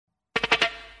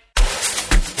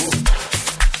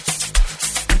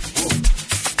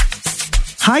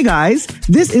Hi guys,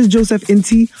 this is Joseph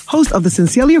Inti, host of the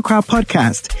Sincerely Accra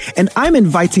podcast, and I'm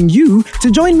inviting you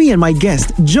to join me and my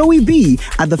guest, Joey B,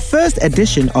 at the first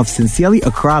edition of Sincerely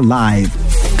Accra Live.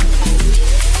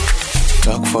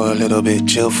 Talk for a little bit,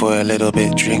 chill for a little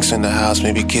bit, drinks in the house,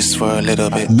 maybe kiss for a little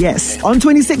bit. Yes, on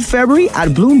 26th February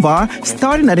at Bloom Bar,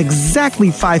 starting at exactly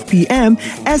 5 p.m.,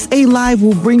 SA Live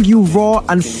will bring you raw,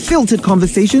 unfiltered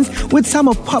conversations with some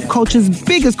of pop culture's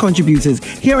biggest contributors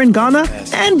here in Ghana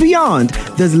and beyond.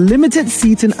 There's limited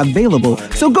seating available,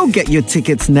 so go get your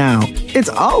tickets now. It's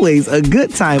always a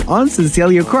good time on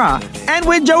Sincerely Accra and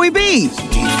with Joey B. For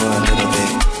a little bit,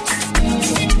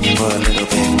 for a little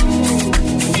bit.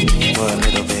 For a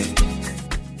little bit.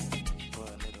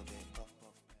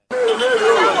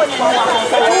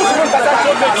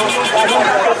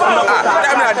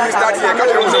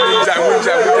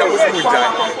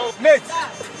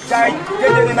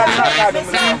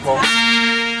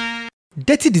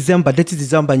 Dirty December,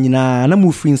 nyina na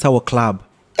move free inside our club.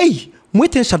 Hey,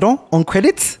 mwete Shadon on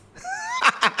credit?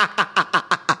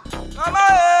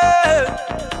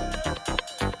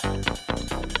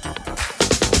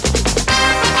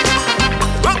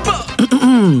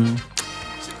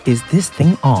 Is this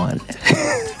thing on?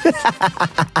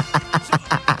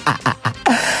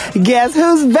 Guess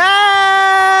who's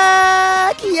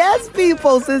back? Yes,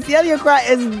 people. Sincerely Accra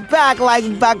is back like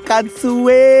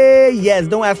Bakatsue. Yes,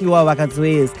 don't ask me what Bakatsue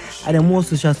is. And then more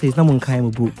social space, no one kind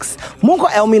of books. Monko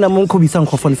Elmina Monko Bisan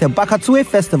Kofon said Bakatsue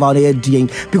Festival they are doing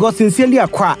because Sincerely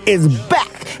Accra is back.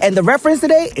 And the reference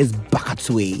today is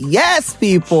Bakatsue. Yes,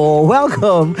 people.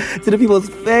 Welcome to the people's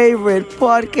favorite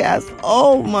podcast.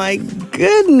 Oh my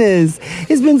goodness.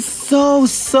 It's been so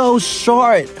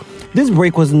short. This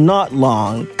break was not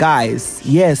long. Guys,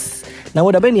 yes. Now,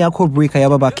 would have been a break I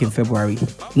have back in February.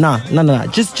 Nah.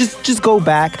 Just go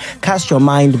back, cast your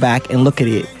mind back, and look at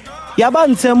it. Me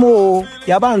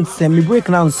break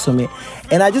now to me.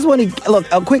 And I just want to look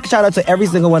a quick shout out to every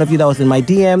single one of you that was in my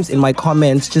DMs, in my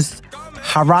comments, just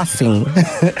harassing,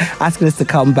 asking us to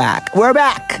come back. We're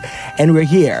back and we're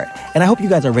here. And I hope you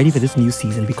guys are ready for this new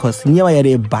season because before I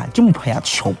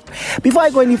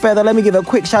go any further, let me give a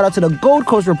quick shout out to the Gold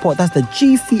Coast Report. That's the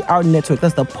GCR network.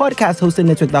 That's the podcast hosting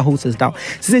network that hosts us down.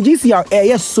 So the GCR,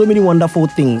 yes, so many wonderful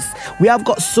things. We have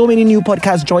got so many new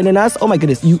podcasts joining us. Oh my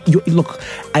goodness. You look,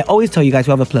 I always tell you guys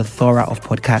we have a plethora of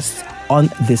podcasts on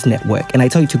this network, and I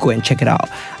tell you to go and check it out.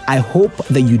 I hope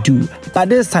that you do, but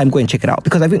this time go and check it out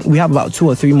because I think we have about 2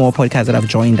 or 3 more podcasts that have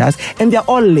joined us, and they're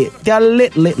all lit. They're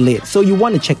lit. So you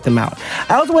want to check them out.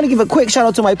 I also want to give a quick shout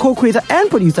out to my co-creator and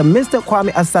producer, Mr.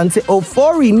 Kwame Asante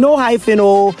Ofori. No hyphen.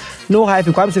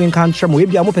 Kwame saying can't try.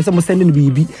 Maybe I'm person sending the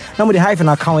BB. Now with the hyphen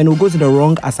account and it'll go to the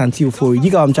wrong Asante Ofori.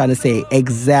 You got what I'm trying to say?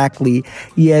 Exactly.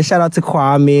 Yeah. Shout out to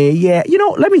Kwame. Yeah.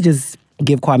 Let me just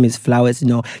give Kwame his flowers.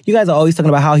 You guys are always talking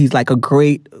about how he's like a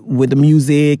great with the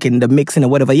music and the mixing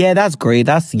and whatever. Yeah, that's great.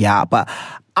 But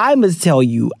I must tell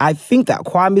you, I think that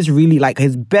Kwame is really like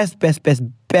his best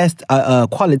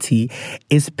quality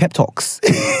is pep talks.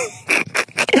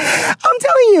 I'm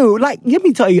telling you, let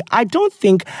me tell you, I don't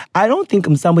think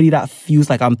I'm somebody that feels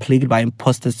like I'm plagued by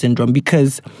imposter syndrome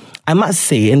because I must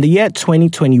say, in the year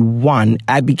 2021,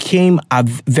 I became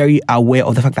very aware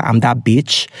of the fact that I'm that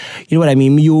bitch. You know what I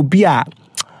mean?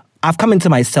 I've come into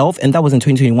myself, and that was in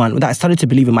 2021. I started to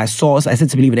believe in my source. I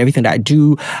started to believe in everything that I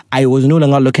do. I was no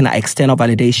longer looking at external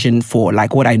validation for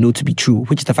like what I know to be true,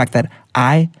 which is the fact that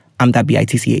I am that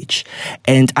bitch.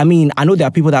 And I mean, I know there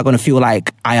are people that are going to feel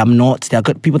like I am not. There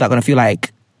are people that are going to feel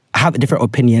like have different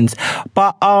opinions,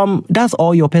 but that's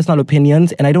all your personal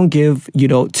opinions, and I don't give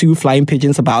 2 flying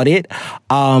pigeons about it.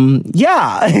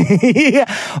 Yeah.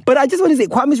 But I just want to say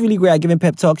Kwame's really great at giving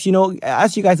pep talks.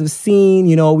 As you guys have seen,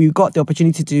 we've got the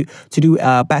opportunity to do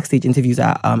backstage interviews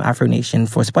at Afro Nation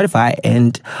for Spotify,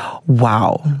 and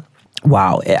wow.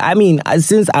 I mean,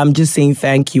 since I'm just saying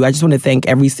thank you, I just want to thank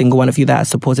every single one of you that has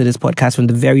supported this podcast from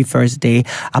the very first day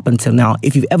up until now.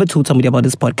 If you've ever told somebody about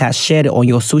this podcast, shared it on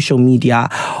your social media,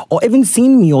 or even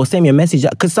seen me or send me a message,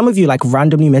 because some of you like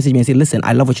randomly message me and say, listen,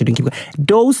 I love what you're doing. Keep going.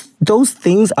 Those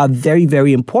things are very,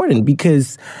 very important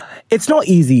because it's not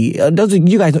easy.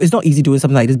 You guys know it's not easy doing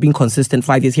something like this, being consistent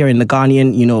 5 years here in the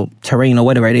Ghanaian, terrain or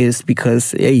whatever it is,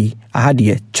 because, hey, I had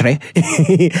you.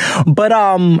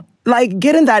 But, like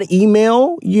getting that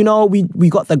email, we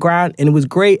got the grant and it was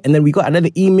great. And then we got another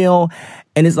email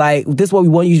and it's like, this is what we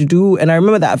want you to do. And I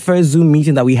remember that first Zoom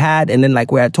meeting that we had. And then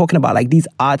like, we were talking about like these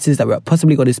artists that we're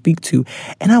possibly going to speak to.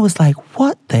 And I was like,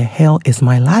 what the hell is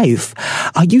my life?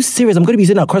 Are you serious? I'm going to be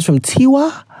sitting across from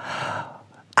Tiwa?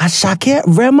 Ashake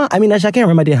Rema and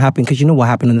Rema didn't happen because you know what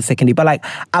happened on the second day. But like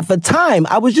at the time,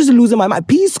 I was just losing my mind.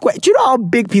 P Square, do you know how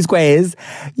big P Square is?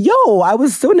 Yo, I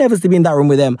was so nervous to be in that room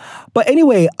with them. But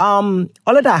anyway, all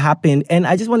of that happened, and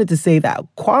I just wanted to say that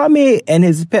Kwame and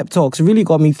his pep talks really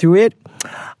got me through it.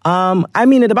 In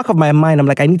the back of my mind, I'm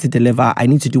like, I need to deliver. I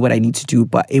need to do what I need to do.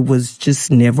 But it was just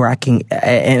nerve-wracking.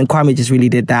 And Kwame just really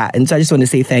did that. And so I just want to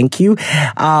say thank you.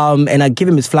 And I give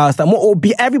him his flowers.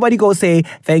 Everybody go say,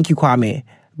 thank you, Kwame.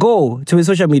 Go to his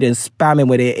social media and spam him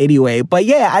with it anyway. But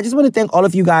yeah, I just want to thank all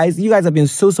of you guys. You guys have been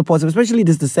so supportive, especially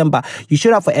this December. You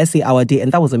showed up for SA Hour Day,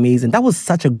 and that was amazing. It was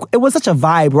such a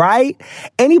vibe, right?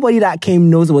 Anybody that came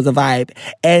knows it was a vibe.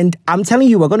 And I'm telling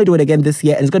you, we're going to do it again this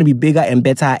year, and it's going to be bigger and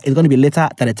better. It's going to be later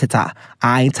than a tita.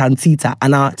 I tantita.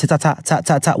 Ana tita ta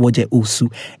woje usu.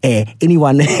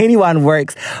 Anyone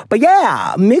works. But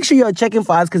yeah, make sure you're checking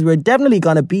for us because we're definitely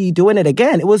going to be doing it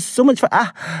again. It was so much fun.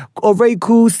 Very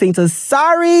cool. Saint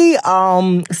Asari.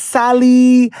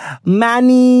 Sally,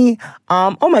 Manny,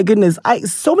 oh my goodness,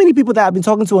 so many people that I've been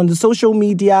talking to on the social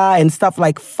media and stuff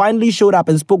like finally showed up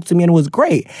and spoke to me, and it was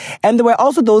great. And there were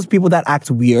also those people that act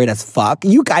weird as fuck.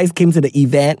 You guys came to the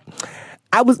event.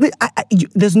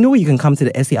 There's no way you can come to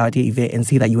the SARD event and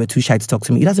say that you were too shy to talk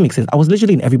to me. It doesn't make sense. I was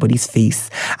literally in everybody's face.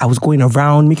 I was going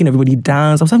around, making everybody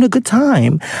dance. I was having a good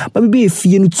time. But maybe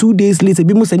 2 days later,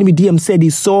 people sending me DM said they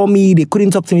saw me, they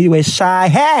couldn't talk to me, they were shy.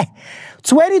 Hey!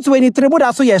 2023, but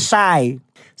also you're shy.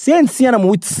 Since you're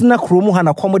not chromo and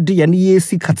accommodate and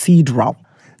EAC cathedral.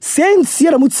 Since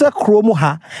you're not chromo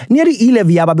ha near the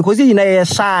 11 because you're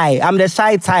shy. I'm the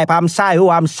shy type. I'm shy. Oh,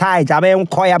 I'm shy.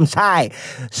 I'm shy.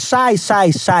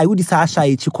 Shy. Who this shy?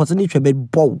 You continue to be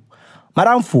bow.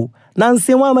 Madam Fu.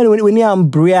 Nancy, when you am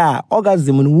bria,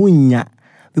 orgasm and wunya.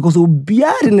 Because no,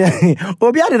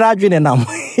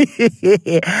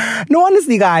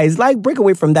 honestly, guys, like break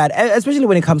away from that, especially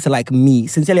when it comes to like me,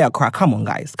 Sincerely Accra. Come on,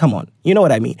 guys, come on. You know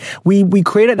what I mean? We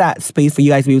created that space for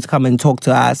you guys to be able to come and talk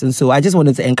to us, and so I just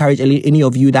wanted to encourage any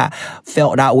of you that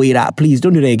felt that way that please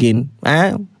don't do that again.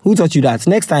 Who taught you that?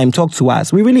 Next time, talk to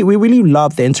us. We really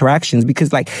love the interactions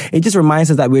because like it just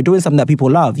reminds us that we're doing something that people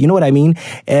love. You know what I mean?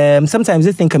 Sometimes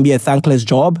this thing can be a thankless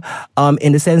job,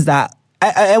 in the sense that.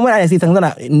 And when I say things,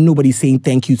 nobody's saying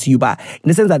thank you to you, but in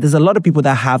the sense that there's a lot of people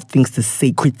that have things to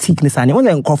say, critique this and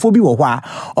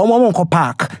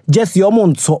park, just your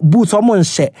boots or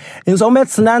shit. And so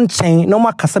let's not change, no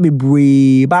more kasabi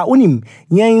brave, but unim,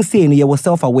 yang saying your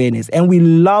self-awareness. And we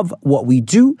love what we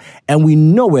do, and we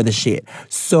know we're the shit.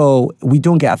 So we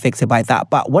don't get affected by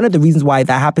that. But one of the reasons why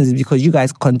that happens is because you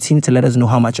guys continue to let us know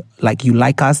how much like you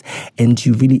like us, and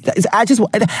you really,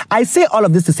 I say all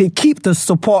of this to say, keep the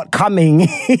support coming.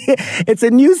 It's a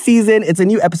new season, it's a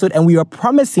new episode, and we are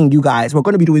promising you guys we're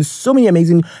going to be doing so many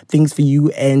amazing things for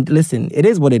you. And listen, it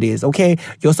is what it is, okay?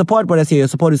 Your support, brothers here, your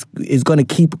support is going to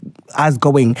keep us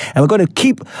going, and we're going to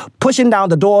keep pushing down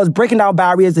the doors, breaking down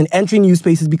barriers, and entering new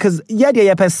spaces because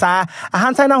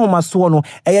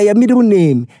middle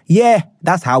name. Yeah,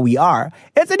 that's how we are.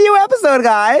 It's a new episode,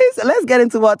 guys. Let's get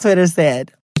into what Twitter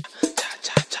said.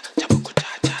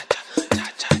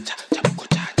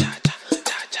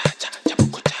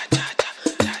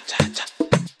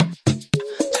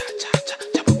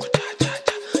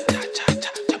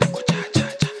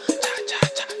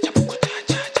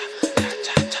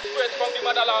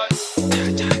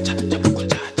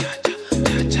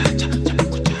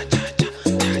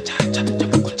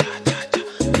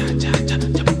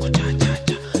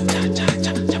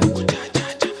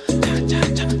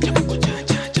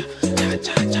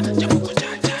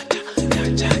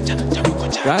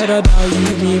 Ride or die,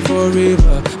 you me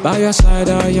forever. By your side,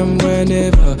 I am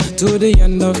whenever. To the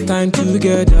end of time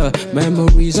together.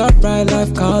 Memories of bright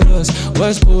life colors.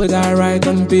 Words put I write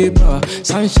on paper.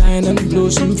 Sunshine and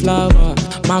blossom flower.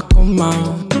 Makoma,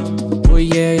 oh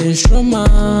yeah, instrument.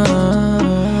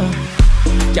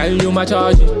 Girl, you my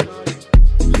charge,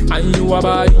 and you a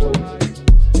body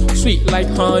sweet like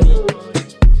honey.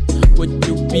 Would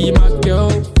you be my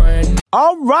girlfriend?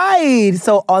 All right.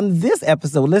 So on this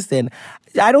episode, listen,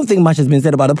 I don't think much has been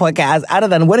said about the podcast other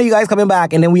than when are you guys coming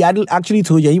back? And then we actually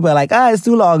told you were like, it's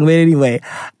too long. But anyway,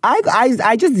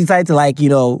 I just decided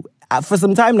to for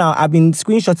some time now, I've been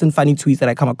screenshotting funny tweets that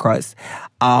I come across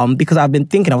because I've been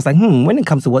thinking, I was like, when it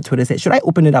comes to what Twitter said, should I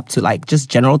open it up to like just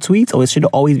general tweets or should it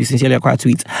always be Sincerely Accra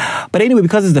tweets? But anyway,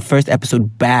 because it's the first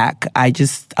episode back, I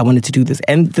wanted to do this.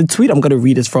 And the tweet I'm going to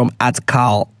read is from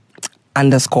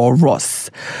 @Carl_Ross.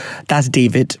 That's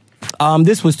David.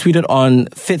 This was tweeted on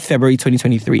 5th February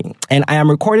 2023. And I am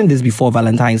recording this before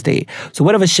Valentine's Day. So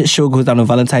whatever shit show goes down on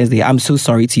Valentine's Day, I'm so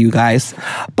sorry to you guys.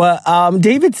 But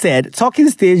David said, talking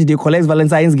stage, they collect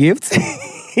Valentine's gifts.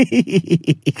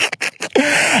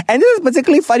 And this is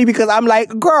particularly funny because I'm like,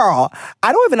 girl,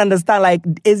 I don't even understand. Like,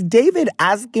 is David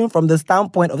asking from the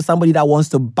standpoint of somebody that wants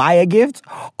to buy a gift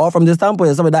or from the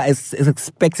standpoint of somebody that is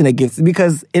expecting a gift?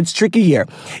 Because it's tricky here.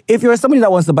 If you're somebody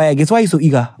that wants to buy a gift, why are you so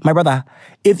eager? My brother,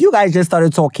 if you guys just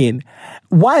started talking,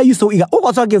 why are you so eager?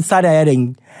 Oh, talking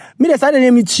started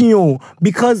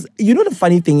because you know the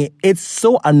funny thing, it's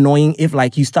so annoying if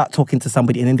like you start talking to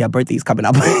somebody and then their birthday is coming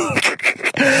up.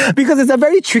 Because it's a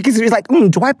very tricky situation. It's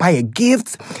like, do I buy a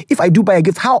gift? If I do buy a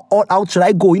gift, how all out should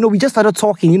I go? You know, we just started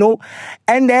talking, you know,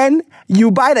 and then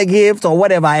you buy the gift or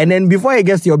whatever, and then before it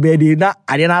gets to your birthday,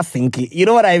 I did not think it. You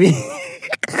know what I mean?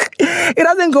 It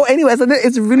doesn't go anywhere. So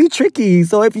it's really tricky.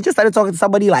 So if you just started talking to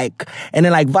somebody like, and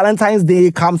then like Valentine's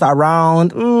Day comes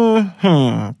around,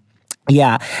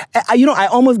 yeah. You know, I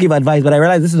almost give advice, but I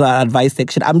realize this is not an advice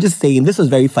section. I'm just saying this was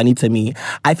very funny to me.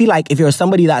 I feel like if you're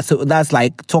somebody that's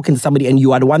like talking to somebody and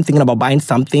you are the one thinking about buying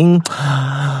something,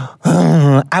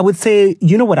 I would say,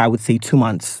 you know what I would say, 2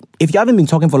 months. If you haven't been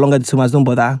talking for longer than 2 months, don't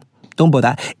bother. Don't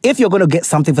bother. If you're going to get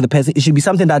something for the person, it should be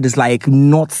something that is like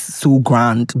not so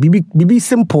grand. Be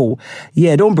simple.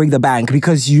 Yeah, don't break the bank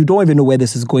because you don't even know where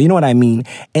this is going. You know what I mean?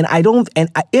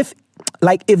 If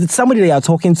somebody that you're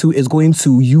talking to is going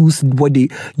to use what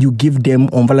you give them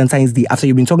on Valentine's Day after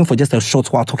you've been talking for just a short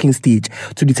while talking stage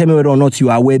to determine whether or not you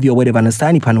are worthy or whatever,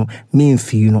 understand panel, me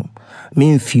and you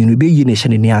be you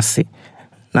nation in the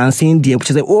Nancy India, which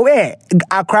is like, oh, I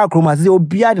cry chromas, oh,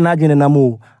 beard and agin and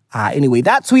amo. Anyway,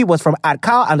 that tweet was from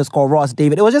 @Carl_Ross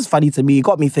David. It was just funny to me. It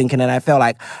got me thinking, and I felt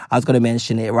like I was going to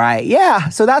mention it, right? Yeah,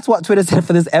 so that's what Twitter said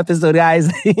for this episode, guys.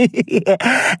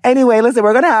 Anyway, listen,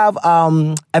 we're going to have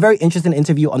a very interesting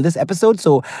interview on this episode.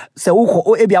 So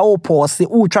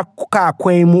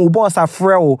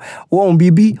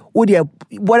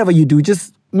whatever you do,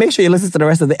 just make sure you listen to the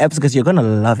rest of the episode because you're going to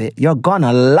love it. You're going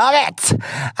to love it.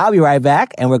 I'll be right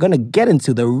back, and we're going to get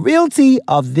into the real tea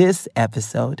of this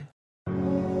episode.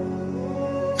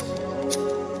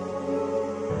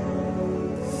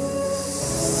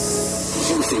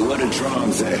 Where the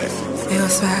drums at? Yo,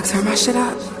 Swag, turn my shit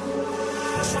up.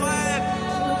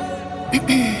 I'm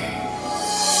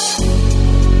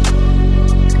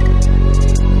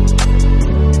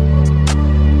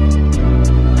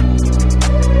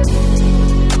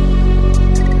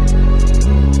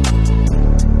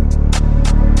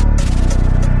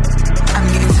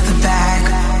getting to the bag.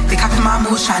 They copy my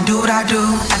moves, trying to do what I do.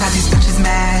 I got these bitches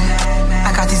mad.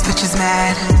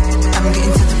 I'm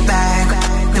getting to the bag.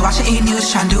 They watching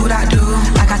E-News, trying to do what I do.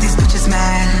 I got these bitches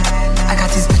mad.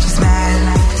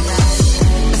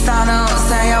 Stano,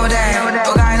 say yo day.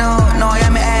 Ogaino, no, yeah,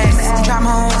 me ex.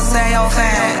 Dramo, say yo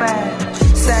fat.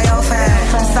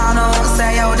 Stano,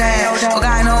 say yo day.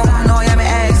 Ogaino, no, yeah, me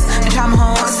ex.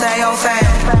 Dramo, say yo fat.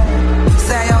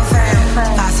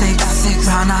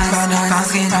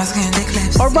 Classic, brown skin, thick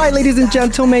lips. All right, ladies and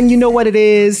gentlemen, you know what it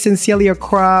is. Sincerely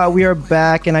Accra, we are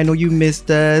back, and I know you missed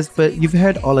us, but you've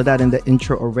heard all of that in the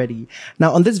intro already.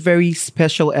 Now, on this very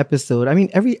special episode, I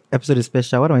mean, every episode is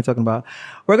special. What am I talking about?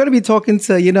 We're going to be talking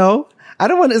to, you know, I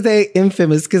don't want to say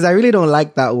infamous because I really don't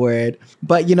like that word,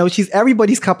 but, you know, she's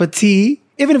everybody's cup of tea.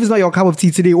 Even if it's not your cup of tea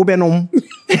today,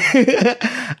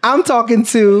 I'm talking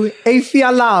to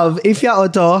Afia Love, Afia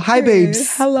Otto. Hi,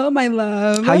 babes. Hello, my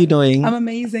love. How you doing? I'm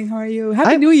amazing. How are you?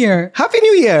 Happy New Year. Happy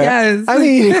New Year. Yes. I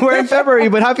mean, we're in February,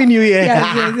 but Happy New Year.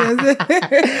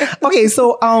 Yes. Okay,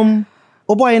 so, no,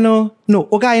 my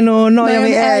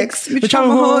ex. Who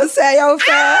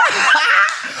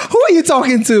are you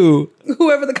talking to?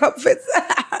 Whoever the cup fits.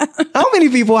 How many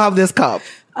people have this cup?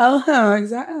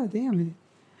 Exactly. Oh, damn it.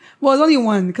 Well, it's only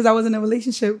one because I was in a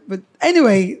relationship. But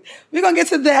anyway, we're gonna get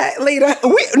to that later.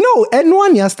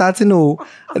 Anyone you're starting to.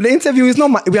 The interview is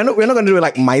not. We're not gonna do it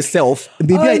like myself.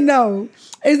 No,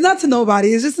 it's not to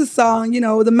nobody. It's just a song. You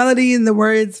know, the melody and the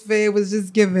words fit was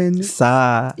just given.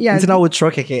 Sa. Yeah. It's not with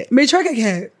truck again. Me truck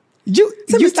again. You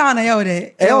stand out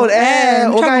there.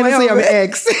 I'm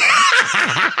ex.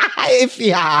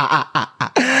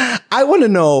 I want to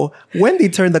know, when they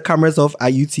turned the cameras off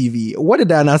at UTV, what did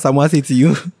Diana Samoa say to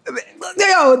you?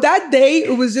 Yo, that day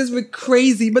it was just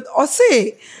crazy. But I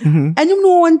say, and you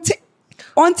know, onto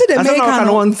the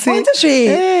American,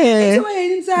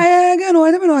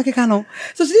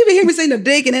 so she didn't even hear me saying the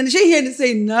dick, and then she didn't hear me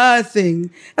say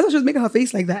nothing. I thought she was making her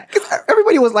face like that.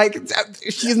 Everybody was like,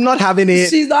 she's not having it.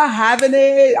 She's not having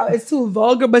it. It's too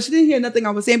vulgar. But she didn't hear nothing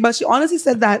I was saying. But she honestly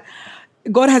said that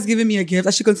God has given me a gift.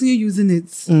 I should continue using it.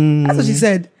 That's what she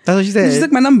said. That's what she said. She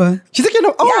took my number. She took your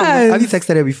number. Oh, yes. Have you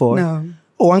texted her before? No.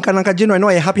 Oh, Anka Jino, I know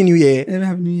a Happy New Year.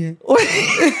 Happy New Year.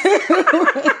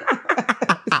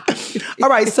 All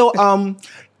right, so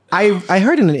I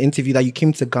heard in an interview that you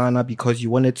came to Ghana because you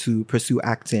wanted to pursue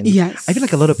acting. Yes. I feel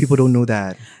like a lot of people don't know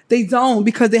that. They don't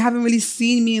because they haven't really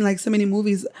seen me in like so many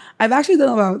movies. I've actually done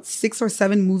about 6 or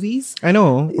 7 movies. I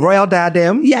know. Royal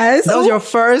Diadem. Yes. That was your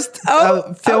first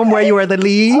film okay. where you were the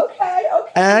lead.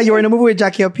 Okay. You were in a movie with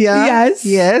Jackie Appiah. Yes.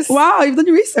 Yes. Wow, you've done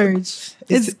your research.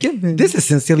 It's given. This is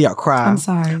sincerely a crime. I'm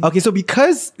sorry. Okay, so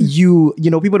because you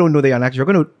know, people don't know that you're an actor, you're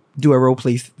going to do a role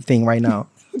play thing right now.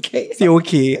 Okay. Say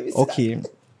okay.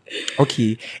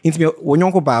 Into me, when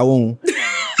you go by one,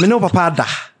 me no papa da.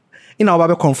 You know,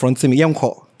 Baba confront me.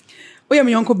 Yanko. Oh yeah,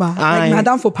 my uncle ba. Like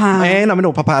Madame Fopin. And I'm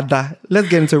no papa da. Let's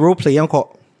get into role play.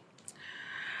 Yanko.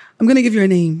 I'm gonna give you a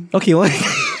name. Okay, what?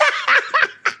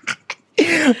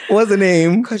 What's the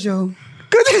name? Kojo.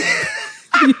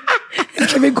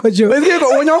 Kevin Kojo. Let's get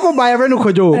when you go by every no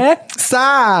Kojo.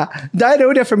 Sir, died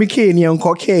over there from me,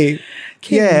 Yanko. Okay.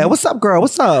 Yeah. What's up, girl?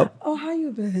 What's up? Oh, how you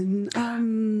been?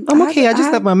 I'm okay. I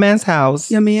just left my man's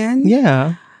house. Your man?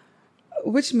 Yeah.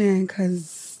 Which man?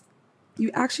 Because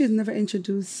you actually have never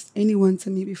introduced anyone to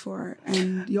me before,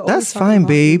 and you're always That's talking fine, about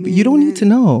babe. your You don't man. need to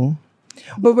know.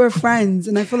 But we're friends,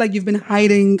 and I feel like you've been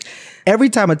hiding. Every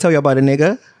time I tell you about a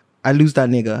nigga, I lose that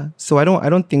nigga. So I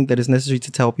don't think that it's necessary to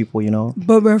tell people, you know.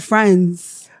 But we're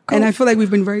friends. And I feel like we've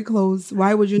been very close.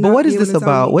 Why would you not? But what be is able this to tell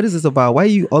about? me? What is this about? Why are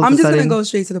you all I'm of a just sudden? gonna go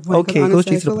straight to the point. 'cause Okay, go honestly,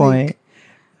 straight I to the feel point. like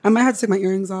I might have to take my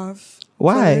earrings off.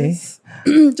 Why?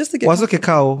 Just to get. What's okay,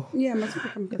 cow? Yeah, my super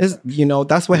comfy. It's, you know,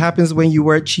 that's what happens when you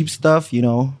wear cheap stuff, you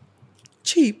know.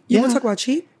 Cheap. You want Yeah. to talk about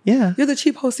cheap? Yeah. You're the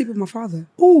cheap host sleep with my father.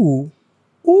 Ooh.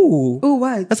 Ooh,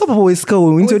 what? That's what people always go.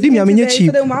 Oh, Into it's I mean, you're today, cheap.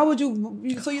 So then why would you?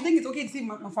 So you think it's okay to see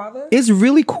my father? It's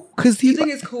really cool because he. You think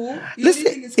it's cool? You Listen,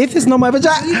 think it's if cool? it's not my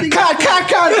vagina, You think cut.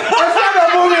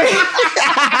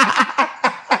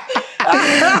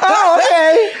 Oh,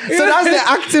 okay. So that's the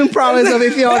acting prowess of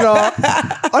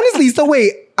Ifeanyi. Honestly, so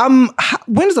wait,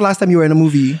 when was the last time you were in a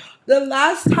movie? The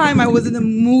last time I was in a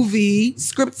movie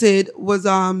scripted was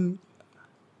I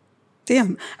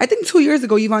think 2 years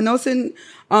ago. Yvonne Nelson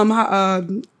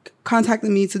contacted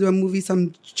me to do a movie,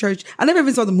 some church. I never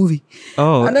even saw the movie.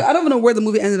 Oh. I don't even know where the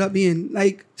movie ended up being.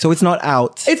 Like, So it's not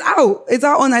out. it's out. It's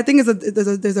out on, I think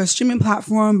there's a streaming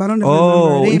platform, but I don't know.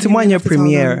 Oh, into my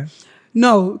premiere.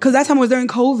 No, because that time was during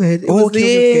COVID. It Oh, was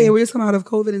okay. we just come out of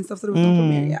COVID and stuff, so there was no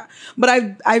premiere. Yeah, but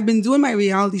I've been doing my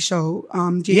reality show,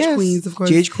 GH Queens, of course.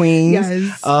 GH Queens.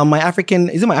 Yes. My African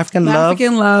Love?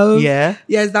 African Love. Yeah.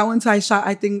 Yes, that one too I shot,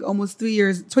 I think, almost 3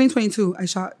 years. 2022, I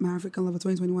shot My African Love,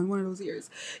 2021, one of those years.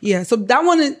 Yeah, so that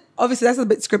one, obviously, that's a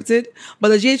bit scripted, but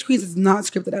the GH Queens is not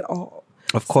scripted at all.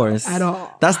 Of course. At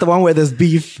all. That's the one where there's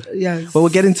beef. Yes. But we'll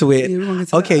get into it. Yeah, we're gonna get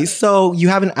to okay, that. so you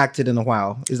haven't acted in a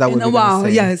while. Is that what In a we're gonna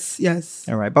while, say? yes.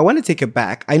 All right. But I want to take it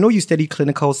back. I know you study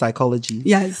clinical psychology.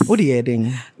 Yes. What are you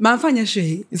adding? Man, find your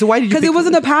shit. So why did you Because it pick-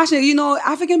 wasn't a passion. You know,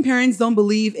 African parents don't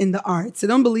believe in the arts. They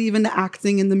don't believe in the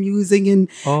acting and the music and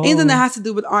anything that has to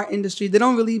do with art industry. They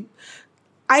don't really.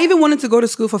 I even wanted to go to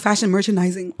school for fashion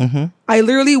merchandising. I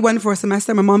literally went for a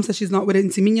semester. My mom said she's not with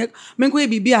it. So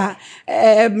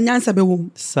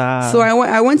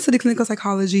I went to the clinical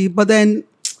psychology, but then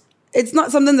it's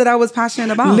not something that I was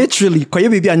passionate about. Literally, can you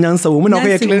be a nyansa woman or a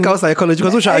Nyansa clinical woman. psychologist?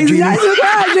 Because I dream.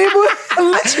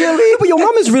 Literally. But your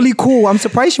mom is really cool. I'm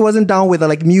surprised she wasn't down with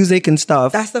like music and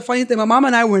stuff. That's the funny thing. My mom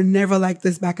and I were never like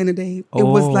this back in the day. It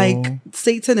was like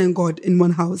Satan and God in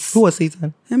one house. Who was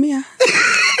Satan? Yeah.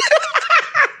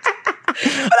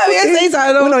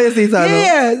 Satan.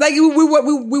 Yeah, like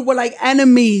we were like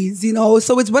enemies, you know.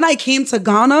 So it's when I came to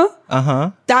Ghana,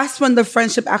 that's when the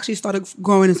friendship actually started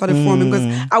growing and started forming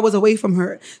because I was away from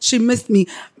her. She missed me.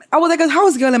 I was like a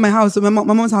house girl in my house, my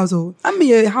mom's household. I'm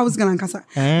a house girl in Casa.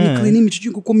 Cleaning me,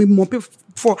 you could call me mop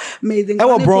for amazing.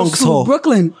 Bronx, ho.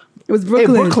 Brooklyn. It was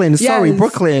Brooklyn. Hey, Brooklyn. Sorry, Yes.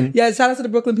 Brooklyn. Yeah, shout out to the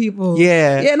Brooklyn people.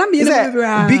 Yeah. Yeah, and I'm Is that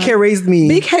BK raised me.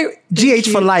 BK. GH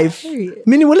for life. Period.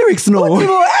 Minimum lyrics, no. I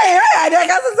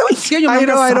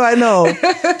know.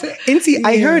 Inti,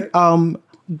 I heard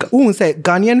said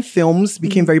Ghanaian films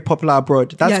became very popular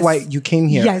abroad. That's Yes. why you came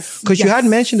here. Yes, Because you had yes.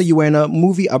 mentioned that you were in a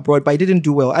movie abroad, but it didn't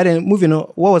do well. I didn't move in.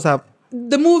 What was up?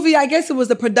 The movie, I guess it was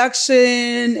the production.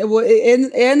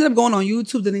 It ended up going on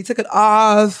YouTube. Then they took it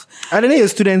off. I don't know, a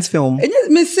student's film. And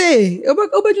just me say,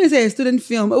 you say a student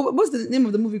film. What's the name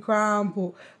of the movie?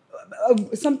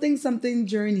 Something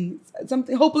journey,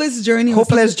 something hopeless journey. or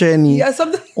Hopeless something. Journey. Yeah,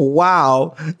 something.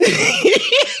 Wow.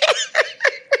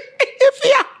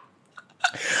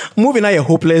 Moving on a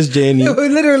hopeless journey.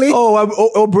 Literally.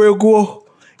 Oh, Obrego.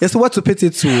 Yes, what to pit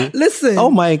it to? Listen. Oh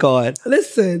my God.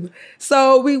 Listen.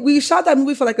 So we shot that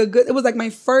movie for like it was like my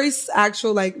first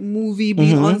actual like movie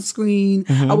being on screen.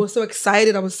 I was so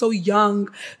excited. I was so young.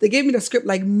 They gave me the script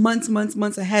like months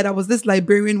ahead. I was this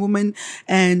Liberian woman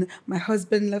and my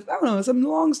husband left. I don't know, some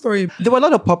long story. There were a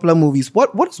lot of popular movies.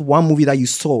 What is one movie that you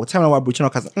saw? Tell me about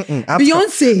Buchino because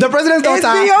Beyonce. The President's Daughter. It's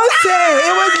Beyonce.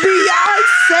 It was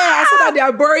Beyonce. I saw that they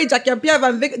are buried Jackie and Pierre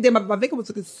Van Vick. Van Vick was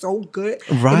looking so good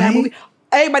in that movie.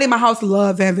 Everybody in my house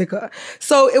loved Van Vicker.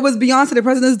 So it was Beyonce, The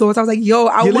President's Daughter. I was like, yo,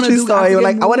 I want to do You're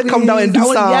like, I want to come down and do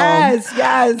some. Yes.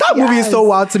 That movie is so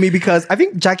wild to me because I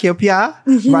think Jackie Opia,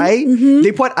 right?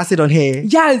 They put acid on her.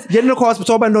 Yes. You know, cause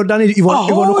no done it. A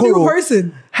whole new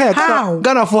person. Hey, how?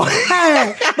 Gonna for.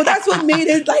 Hey. But that's what made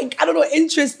it like, I don't know,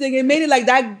 interesting. It made it like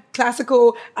that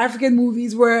classical African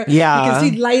movies where you can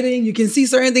see lighting, you can see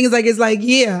certain things. Like, it's like,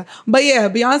 yeah. But yeah,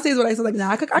 Beyonce is what I said, like,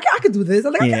 nah, I could do this. I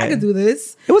was like, I could do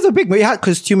this. It was a big movie. It had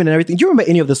costume and everything. Do you remember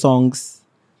any of the songs?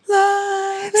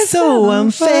 Love is so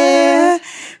unfair.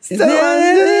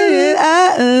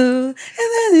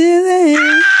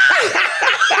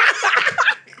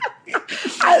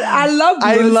 I love Beyonce.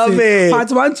 I love it.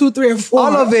 Parts 1, 2, 3, and 4.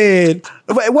 All of it.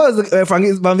 What was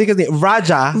Frank Van Vicker's name?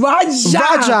 Raja. What was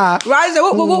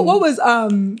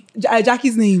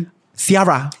Jackie's name?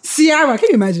 Ciara. Can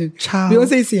you imagine? Child.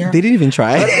 Beyonce Ciara. They didn't even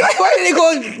try. Why did they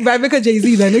call Van Vicker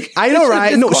Jay-Z then? I know,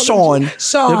 right? No, Sean. They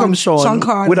call him Sean. Sean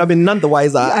Carter. Would have been none the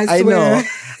wiser. I know.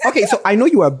 Okay, so I know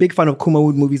you are a big fan of Kuma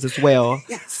Wood movies as well.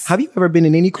 Yes. Have you ever been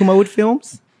in any Kuma Wood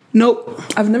films? Nope.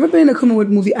 I've never been in a Kuma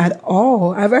Wood movie at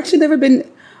all. I've actually never been...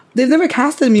 They've never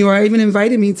casted me or even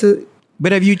invited me to...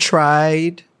 But have you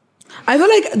tried? I feel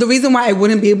like the reason why I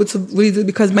wouldn't be able to really do it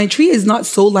because my tree is not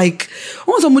so like...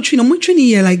 Oh, so much tree,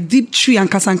 like deep tree and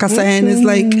kasa and it's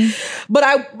like... But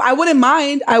I wouldn't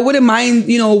mind. I wouldn't mind,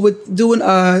 you know, with doing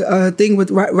a thing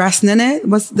with Rasnene.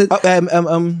 What's the...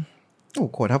 Oh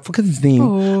God, I forgot his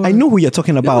name. I know who you're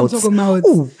talking about.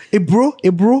 Oh, Ebro.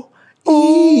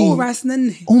 Oh,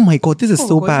 Rasnene. Oh my God, this is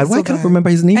so bad. Why can't I remember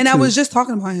his name? And I was just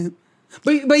talking about him.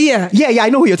 But yeah. Yeah, I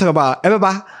know who you're talking about.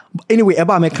 Anyway,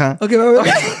 Eba Mekan. Okay.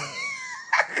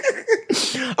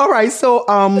 All right, so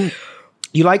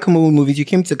you like Kuma movies. You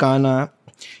came to Ghana.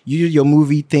 You did your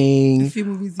movie thing. A few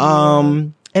movies.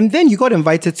 And then you got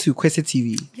invited to Kwesi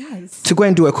TV. Yes. To go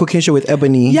and do a cooking show with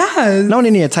Ebony. Yes. Not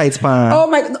only a tight span. Oh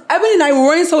my! Ebony and I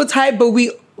weren't so tight, but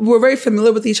we were very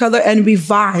familiar with each other and we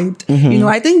vibed. You know,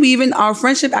 I think our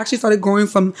friendship actually started growing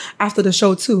from after the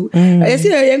show too. Right.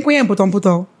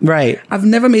 I've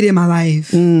never made it in my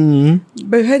life.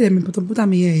 But I heard him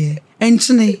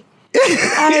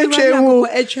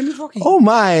Oh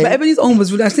my! But Ebony's own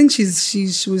was really. I think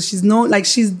she's known, like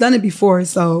she's done it before.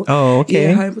 So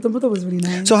okay. Yeah, her was really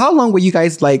nice. So how long were you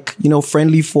guys like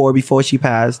friendly for before she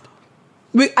passed?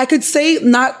 I could say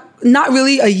not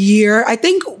really a year. I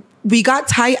think we got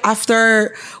tight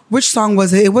after. Which song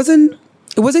was it? It wasn't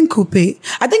Coupe.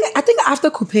 I think after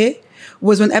Coupe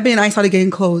was when Ebony and I started getting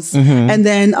close. And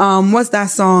then what's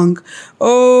that song?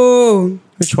 Oh,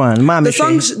 which one?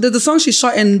 The song she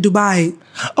shot in Dubai.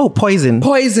 Oh, Poison.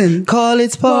 Call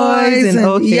it Poison.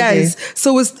 Okay, yes. Okay. So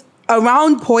it was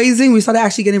around Poison we started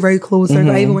actually getting very close.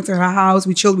 I even went to her house.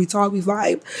 We chilled. We talked. We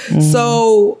vibed.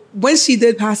 So when she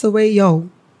did pass away, I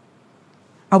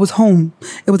was home.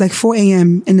 It was like 4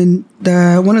 a.m. And then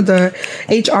one of the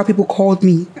HR people called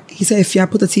me. He said, if I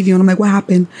put the TV on, I'm like, what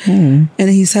happened? And then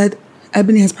he said,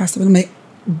 Ebony has passed away. I'm like,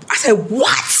 I said,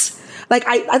 what? Like,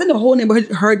 I think the whole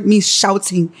neighborhood heard me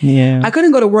shouting. Yeah. I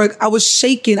couldn't go to work. I was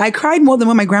shaking. I cried more than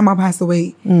when my grandma passed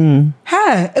away.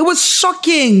 It was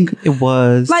shocking. It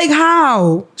was. Like,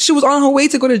 how? She was on her way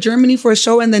to go to Germany for a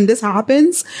show and then this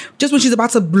happens? Just when she's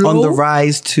about to blow? On the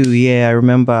rise too, yeah, I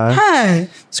remember.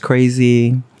 It's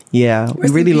crazy. Yeah, we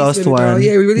really lost one.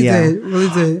 Yeah, we really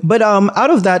did. But out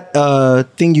of that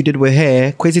thing you did with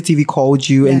her, Kwesi TV called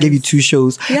you and gave you 2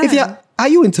 shows. Yeah. Are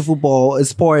you into football,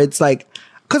 sports, like...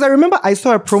 Because I remember I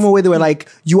saw a promo where they were like,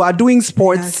 you are doing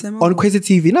sports on Kwesi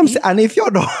TV. And I'm saying, and if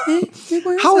you're not,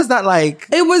 how is that like?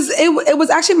 It was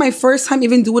actually my first time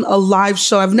even doing a live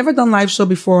show. I've never done live show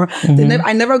before.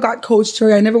 I never got coached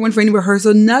or I never went for any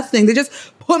rehearsal, nothing. They just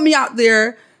put me out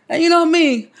there. And you know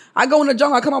me, I go in the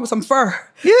jungle, I come out with some fur.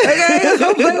 Yeah.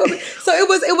 Okay? So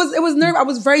it was nerve. I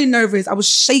was very nervous. I was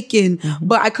shaking,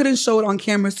 but I couldn't show it on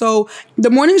camera. So the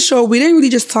morning show, we didn't really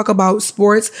just talk about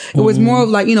sports. It was more of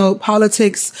like,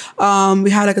 politics.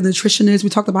 We had like a nutritionist. We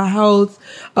talked about health.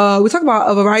 We talked about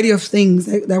a variety of things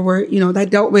that were, that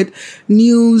dealt with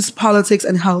news, politics,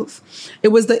 and health. It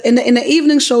was in the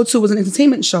evening show too, was an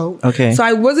entertainment show. Okay. So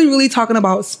I wasn't really talking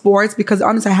about sports because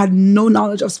honestly, I had no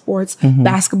knowledge of sports,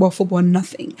 basketball, football,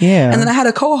 nothing. Yeah. And then I had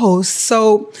a co-host.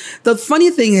 So the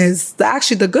funny thing is,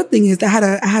 the good thing is that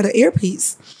I had an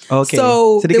earpiece. Okay.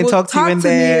 So they can would talk to you in me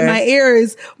there. in my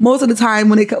ears most of the time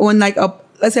when like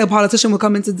let's say a politician would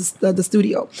come into the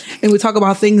studio and we talk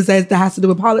about things that has to do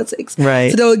with politics. Right.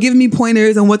 So they'll give me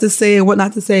pointers on what to say and what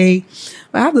not to say.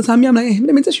 But half the time, I'm like, hey,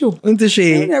 let me tell you. Into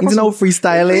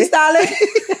freestyling.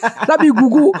 Freestyling. That be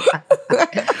Google.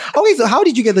 Okay, so how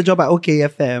did you get the job at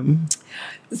OKFM?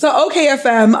 So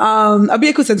OKFM,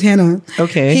 Abiyaku Santana.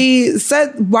 Okay. He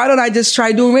said, why don't I just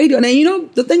try doing radio? And then, you know,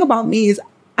 the thing about me is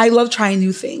I love trying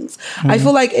new things. I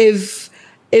feel like if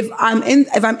I'm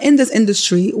in this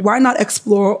industry, why not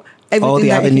explore everything? All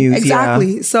the avenues,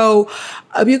 exactly. yeah. So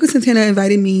Abiyaku Santana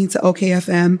invited me to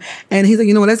OKFM, and he's like,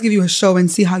 you know what? Let's give you a show and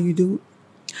see how you do.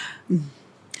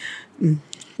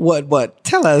 What?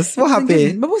 Tell us. What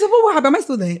happened? But what happened? Am I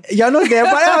still there? You're not there,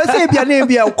 but I would say if your name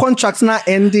be a contract's not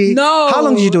ending. No. How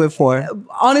long did you do it for?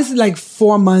 Honestly, like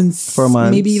 4 months. 4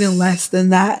 months. Maybe even less than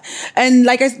that. And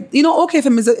like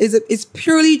OKFM is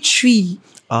purely tree.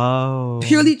 Oh.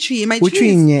 Purely tree. My Which tree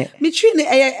is, tree? me tree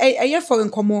I for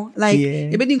inkomo. Like Yeah.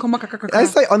 ebe di inkomo kakaka. I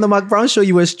saw on the Mark Brown show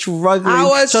you were struggling. I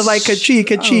was just like Kachi.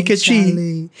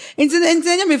 Charlie.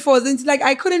 And before, like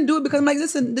I couldn't do it because I'm like,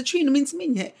 listen, the tree means me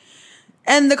yet.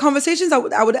 And the conversations I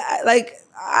would like,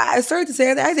 I started to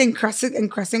say, I think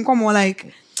crashing come on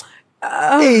like.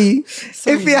 Hey,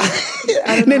 Sorry. if you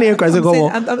I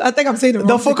think I'm saying it wrong.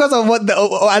 the focus on what the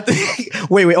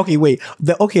wait.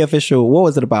 The OKFM show, what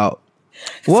was it about?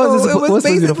 What's supposed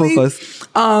to be the focus?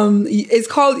 It's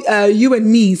called You and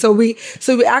Me. So we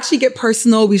actually get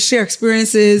personal. We share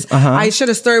experiences. I shared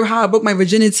a story of how I broke my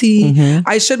virginity.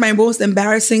 I shared my most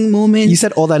embarrassing moments. You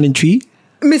said all that in tree?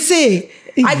 Missy.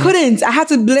 I couldn't. I had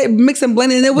to mix and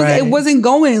blend, and it wasn't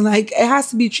going. Like it has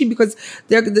to be tree because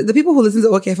the people who listen to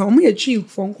OKFM, I'm a tree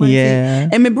from Yeah.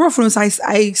 and my girlfriends,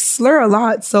 I slur a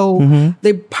lot, so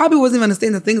they probably wasn't even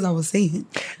understanding the things I was saying.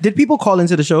 Did people call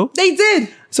into the show? They did.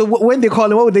 So when they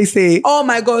call in, what would they say? Oh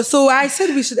my God. So I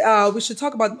said we should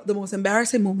talk about the most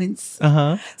embarrassing moments.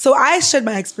 So I shared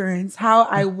my experience, how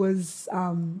I was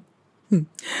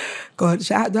God,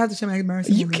 do I have to share my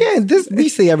embarrassing You moments? can't. We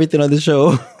say everything on the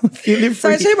show. Feeling So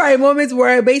I free. shared my moments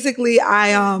where basically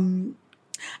I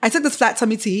took this flat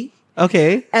tummy tea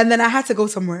Okay. and then I had to go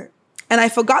somewhere. And I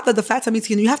forgot that the flat tummy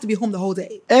tea, and you have to be home the whole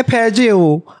day.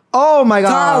 Oh my God.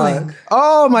 Darling.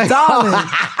 Oh my Darling, God.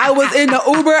 I was in the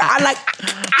Uber. I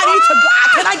need to go.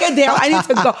 Can I get there? I need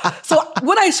to go. So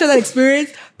when I shared that experience,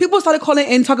 people started calling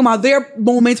in talking about their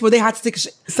moments where they had to take a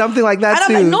shit. Something like that And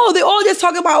too. I'm like, no, they all just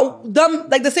talk about them,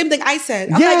 like the same thing I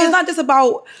said. I'm Yeah. like, it's not just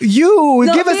about You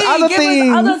no, give us me, other give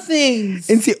things. us other things.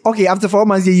 And see, okay, after 4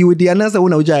 months, you would the another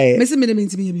one. Missing me to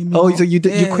me. Oh, so you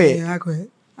quit? Yeah, I quit.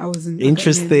 I wasn't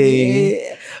Interesting.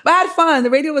 Yeah. But I had fun.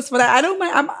 The radio was fun. I don't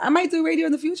mind. I might do radio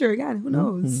in the future again. Who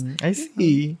knows? I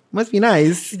see. Must be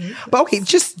nice. But okay,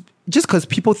 just because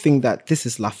people think that this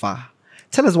is Lafa.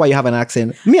 Tell us why you have an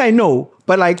accent. Me, I know,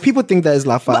 but like people think that is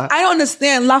Lafa. But I don't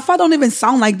understand. Lafa don't even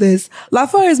sound like this.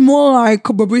 Lafa is more like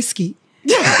Bobrisky.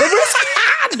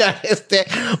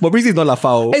 But Breezy is not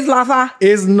Lafa. It's Lafa.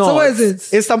 It's not. So what is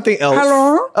it? It's something else.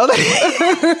 Hello?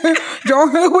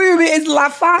 John, what do you mean? It's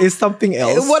Lafa. It's something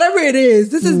else. Whatever it is.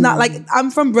 This is not like,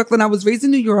 I'm from Brooklyn. I was raised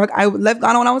in New York. I left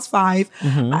Ghana when I was 5.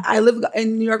 I lived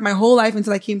in New York my whole life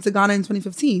until I came to Ghana in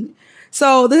 2015.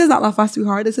 So this is not Lafa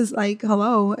sweetheart. This is like,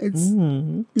 hello. It's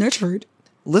nurtured.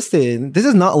 Listen, this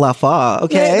is not Lafa,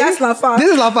 okay? Yeah, that's Lafa. This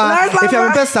is Lafa. That's If you're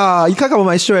Lafa. a pesa, you can't come on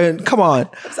my show and come on.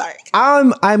 I'm sorry.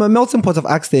 I'm a melting pot of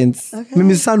accents. Okay.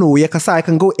 Mimisano, Yakasa, I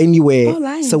can go anywhere. Oh,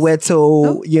 nice. Soweto,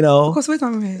 Oh. you know. Kosoweto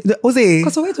na mehe. Ose.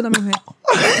 Kosoweto na mehe.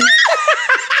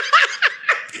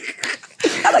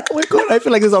 I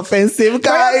feel like it's offensive,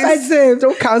 guys. offensive.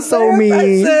 Don't cancel Very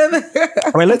me. offensive.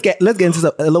 All right, let's get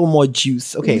into a little more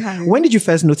juice. Okay. Okay. When did you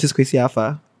first notice Kwesi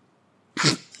Arthur?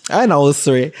 I know,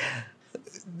 sorry.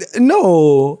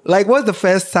 No, like, what's the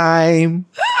first time?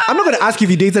 I'm not going to ask you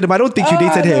if you dated him. I don't think you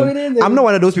dated no, him. we didn't. I'm not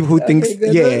one of those people who thinks, Okay,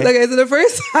 good. yeah. Okay, so the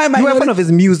first time You were a fan of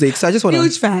his music, so I just want to.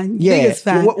 Huge fan. Yeah. Biggest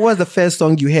fan. What was the first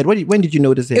song you heard? When did you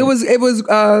notice him? It was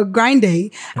Grind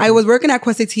Day. I was working at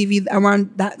Questa TV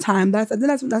around that time. I think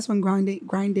that's when Grind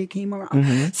Day came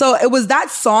around. So it was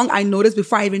that song I noticed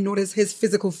before I even noticed his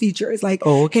physical features, like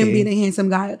Oh, okay. him being a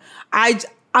handsome guy.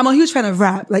 I'm a huge fan of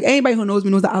rap. Like anybody who knows me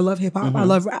knows that I love hip hop. I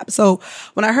love rap. So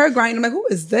when I heard Grind, I'm like, who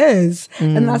is this?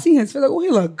 And then I see his face, like, oh, he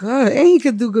look good, and he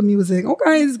could do good music.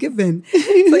 Okay, he's giving. So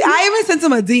I even sent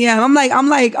him a DM. I'm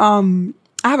like,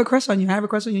 I have a crush on you. I have a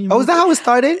crush on you. Oh, is that how it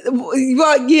started?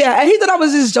 Well, yeah. And he thought I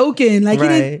was just joking. Like, he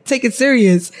didn't take it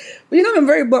serious. But you know, I'm a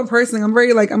very blunt person. I'm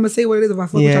very like, I'm going to say what it is. If I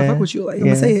fuck with you, I fuck with you. Like, I'm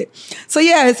going to say it. So,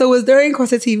 yeah. So it was during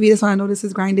CrossFit TV. That's when I noticed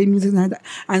his grinding music. And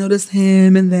I noticed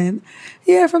him. And then,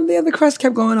 from there, the crush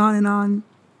kept going on and on.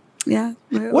 Yeah.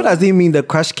 What does it mean the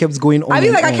crush kept going on? I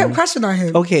mean, like, I kept crushing on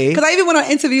him. Okay. Because I even went on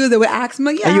interviews that would ask me,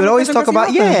 like, and you would always talk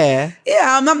about, Yeah,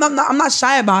 I'm not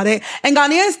shy about it. And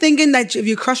Ghanaians thinking that if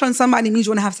you crush on somebody, it means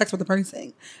you want to have sex with the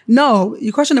person. No,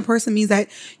 you crush on a person means that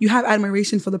you have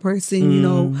admiration for the person. You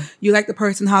know, you like the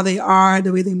person, how they are,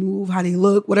 the way they move, how they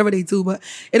look, whatever they do. But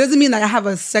it doesn't mean that I have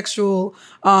a sexual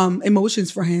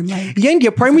emotions for him. Like, in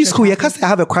your primary school, you can't say I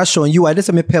have a crush on you. I just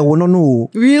say,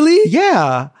 no. Really?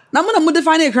 Yeah. I'm gonna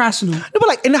define it crush. No, but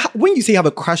like, when you say you have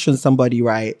a crush on somebody,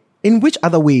 right? In which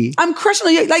other way? I'm crushing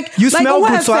on you. Like, you smell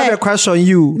good, so I have a crush on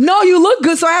you. No, you look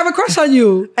good, so I have a crush on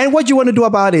you. And what do you want to do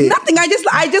about it? Nothing. I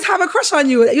just have a crush on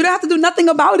you. You don't have to do nothing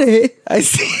about it. I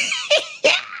see.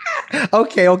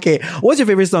 Okay. What's your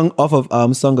favorite song off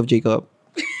of Song of Jacob?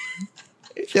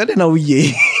 I don't know.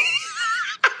 Yeah.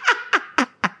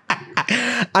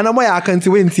 And I can't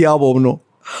wait the album. No.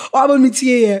 Even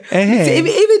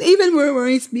when we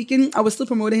were speaking, I was still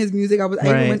promoting his music. I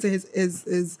even went to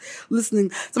his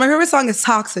listening. So my favorite song is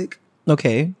Toxic.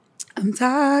 Okay. I'm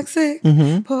toxic,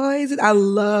 poison. I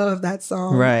love that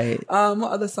song. Right.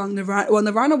 What other song? Nirvana. Well,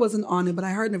 Nirvana wasn't on it, but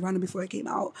I heard Nirvana before it came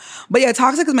out. But yeah,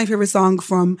 Toxic is my favorite song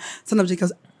from Son of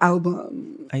Jacob's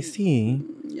album. I see.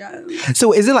 Yeah.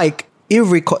 So is it like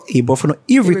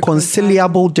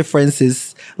irreconcilable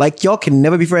differences? Like y'all can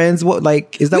never be friends? What,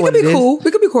 like, is that what it is? Cool.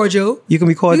 We could be cordial. You can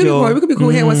be cordial. We could be cool.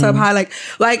 Hey, what's up? Hi. Like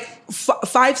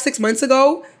 5-6 months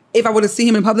ago, if I would have seen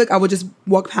him in public, I would just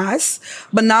walk past.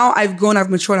 But now I've grown, I've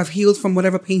matured, I've healed from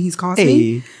whatever pain he's caused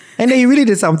me. And then he really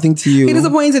did something to you. He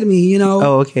disappointed me, you know.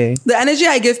 Oh, okay. The energy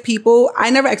I give people, I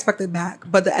never expected back.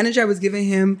 But the energy I was giving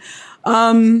him,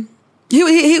 he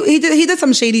did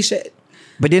some shady shit.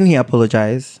 But didn't he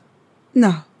apologize?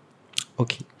 No.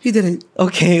 Okay. He didn't.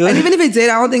 Okay. And even if he did,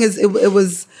 I don't think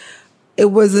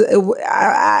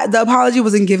the apology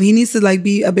wasn't given. He needs to like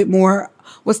be a bit more,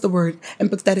 what's the word?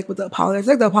 Empathetic with the apology. I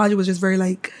feel like the apology was just very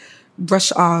like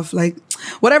brush off, like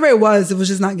whatever it was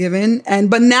just not given.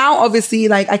 But now obviously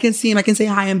like I can see him, I can say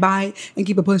hi and bye and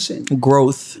keep it pushing.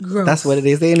 Growth. That's what it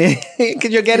is, ain't it?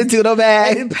 Because you're getting to the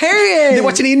bag. Period. They're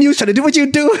watching the news trying to do what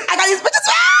you do. I got these bitches.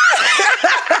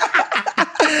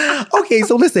 Okay,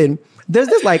 so listen. There's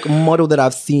this like model that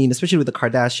I've seen, especially with the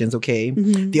Kardashians, okay?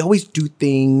 Mm-hmm. They always do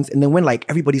things, and then when like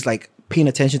everybody's like paying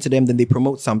attention to them, then they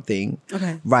promote something.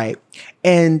 Okay. Right.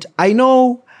 And I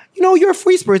know, you know, you're a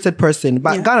free-spirited person,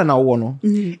 but Ghana now one.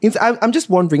 I'm just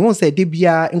wondering,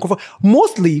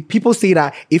 mostly people say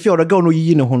that if you're a girl, no,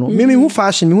 you know, maybe who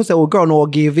fashion, who say, oh, girl, no,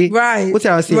 give it. Right. What's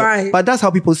I say? Right. But that's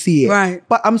how people see it. Right.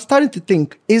 But I'm starting to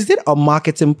think, is it a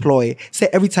marketing ploy? Say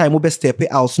every time we best step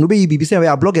it out, no, baby, say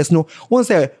our bloggers, no, one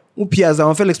say,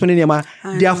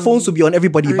 their phones will be on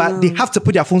everybody, but they have to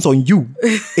put their phones on you.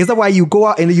 Is that why you go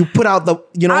out and you put out the,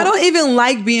 you know? I don't even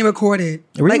like being recorded.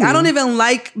 Really? Like, I don't even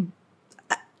like,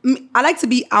 I like to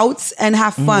be out and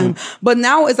have fun. But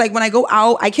now it's like when I go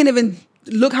out, I can't even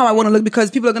look how I want to look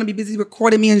because people are going to be busy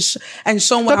recording me and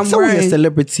showing what I'm wearing. That's a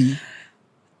celebrity.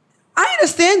 I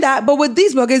understand that, but with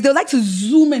these bloggers, they like to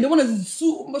zoom in. They want to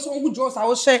zoom. Someone who draws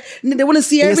our shit. They want to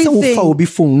see everything. One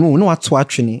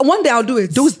day I'll do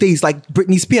it. Those days, like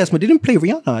Britney Spears, but they didn't play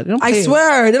Rihanna. I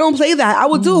swear, they don't play that. I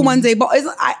will do it one day, but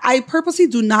I purposely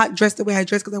do not dress the way I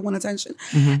dress because I want attention.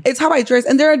 It's how I dress,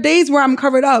 and there are days where I'm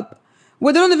covered up.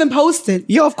 Well, they don't even post it.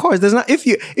 Yeah, of course. There's not if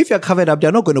you're covered up,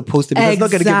 they're not going to post it because it's not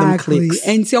going to give them clicks.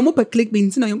 And see, I'm gonna put click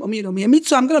means me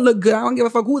too. I'm gonna look good. I don't give a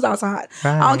fuck who's outside.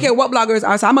 Right. I don't care what blogger is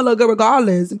outside. I'm gonna look good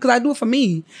regardless because I do it for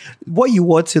me. What you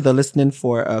wore to the listening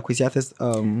for Kwesiathis,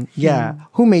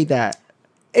 who made that?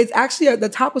 It's actually the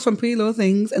top was from Pretty Little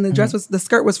Things, and the dress the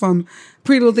skirt was from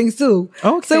Pretty Little Things too.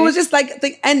 Okay. So it was just like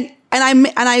and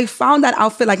I found that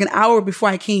outfit like an hour before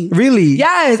I came. Really?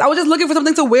 Yes. I was just looking for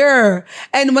something to wear,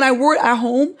 and when I wore it at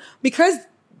home, because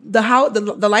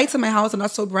the lights in my house are not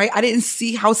so bright, I didn't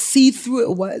see how see-through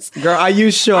it was. Girl, are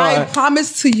you sure? I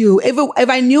promise to you, if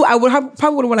I knew, I would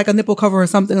probably would have worn like a nipple cover or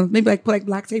something. Maybe like put like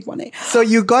black tape on it. So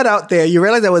you got out there, you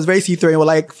realized that was very see-through, and were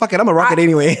like, "Fuck it, I'm gonna rock it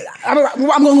anyway."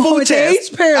 I'm going full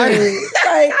chest.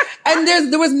 Right? And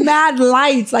there was mad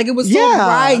lights, like it was so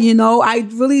bright. You know, I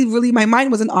really my mind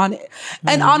wasn't on it.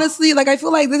 And honestly, like I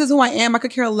feel like this is who I am. I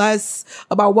could care less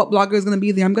about what blogger is gonna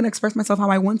be there. I'm gonna express myself how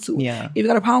I want to. Yeah. If you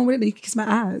got a problem with it, then you can kiss my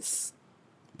ass.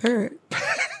 Period.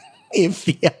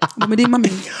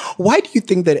 Why do you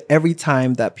think that every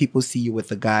time that people see you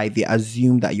with a guy, they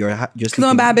assume that you're Because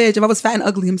I'm a bad bitch. If I was fat and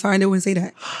ugly, I'm sorry, they wouldn't say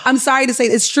that. I'm sorry to say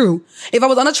it's true. If I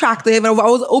was unattractive, if I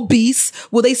was obese,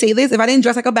 would they say this? If I didn't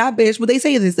dress like a bad bitch, would they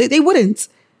say this? They wouldn't.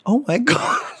 Oh my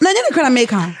God.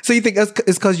 So you think it's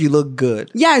because you look good?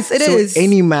 Yes, it is.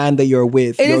 Any man that you're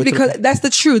with. It is because that's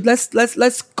the truth.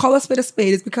 Let's call a spade a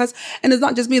spade. It's because, and it's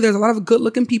not just me, there's a lot of good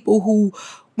looking people who,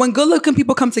 when good looking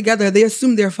people come together, they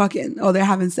assume they're fucking or they're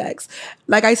having sex.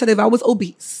 Like I said, if I was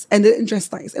obese and didn't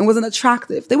dress nice and wasn't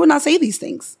attractive, they would not say these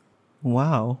things.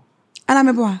 Wow. And I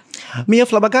remember why. Mia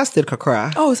flabbergasted,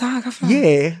 kakra. Oh, it's hard.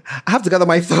 Yeah. I have to gather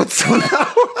my thoughts on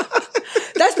that.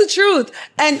 That's the truth.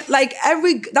 And like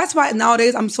that's why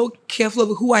nowadays I'm so careful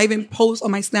of who I even post on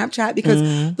my Snapchat, because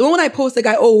the moment I post a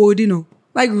guy,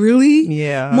 like really?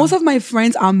 Yeah. Most of my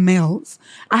friends are males.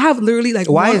 I have literally like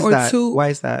one or two. Why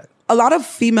is that? A lot of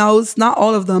females, not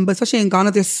all of them, but especially in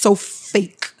Ghana, they're so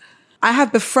fake. I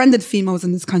have befriended females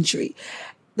in this country.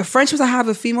 The friendships I have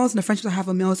with females and the friendships I have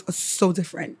with males are so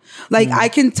different. Like I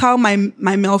can tell my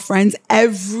male friends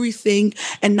everything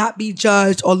and not be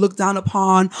judged or looked down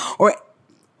upon, or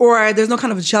there's no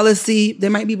kind of jealousy. There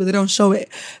might be, but they don't show it.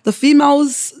 The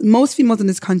females, most females in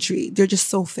this country, they're just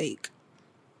so fake.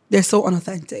 They're so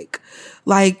unauthentic.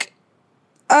 Like,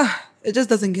 it just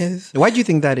doesn't give. Why do you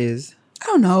think that is? I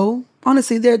don't know.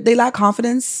 Honestly, they lack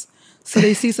confidence. So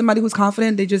they see somebody who's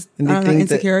confident, they just,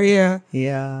 insecure. Yeah.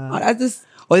 I just...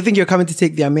 Or they think you're coming to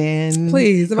take their man.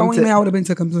 Please. If I wanted me, I would have been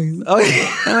took him, please. Okay.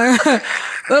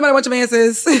 Nobody want your man,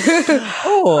 sis.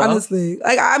 Honestly.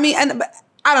 Like, I mean, but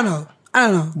I don't know.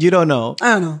 You don't know?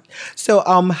 I don't know. So,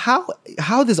 how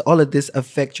does all of this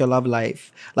affect your love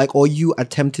life? Like, or you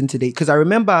attempting to date? Because I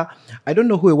remember, I don't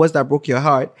know who it was that broke your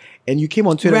heart, and you came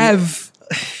on Twitter.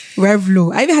 Rev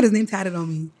Low. I even had his name tatted on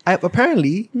me.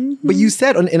 Apparently. But you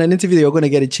said in an interview that you were going to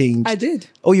get it changed. I did.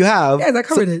 Oh, you have? Yes, I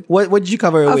covered it. What did you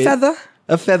cover it with? A feather.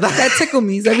 A feather? That tickle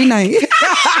me every night.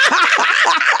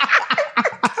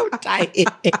 I'm dying.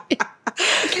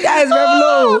 Guys, Rev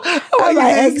Low. Oh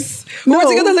my ex. We were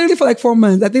together literally for like 4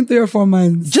 months. I think 3 or 4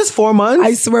 months. Just 4 months?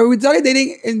 I swear. We started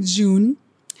dating in June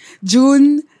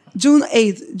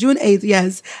 8th,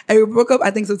 yes. And we broke up, I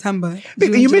think, September.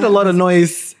 You made a lot of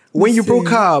noise when you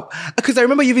broke up. Because I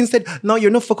remember you even said, no,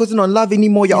 you're not focusing on love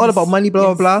anymore. You're all about money,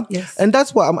 blah, blah, blah. Yes. And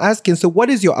that's what I'm asking. So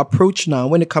what is your approach now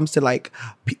when it comes to like,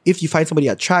 if you find somebody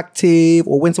attractive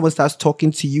or when someone starts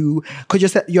talking to you?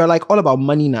 Because you're like all about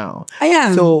money now. I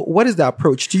am. So what is the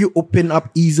approach? Do you open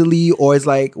up easily or is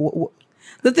like...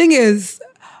 The thing is,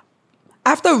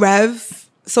 after Rev,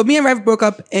 so me and Rev broke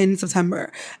up in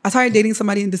September. I started dating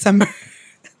somebody in December.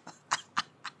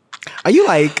 Are you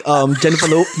like Jennifer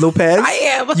Lopez? I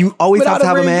am. You always have to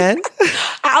have a man?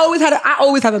 I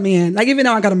always have a man. Like even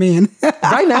now I got a man.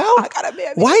 Right now? I got a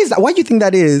man. Why is that? Why do you think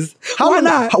that is? Why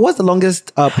not? What's the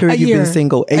longest period you've been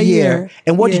single? A year.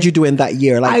 And what did you do in that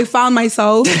year? Like I found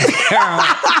myself.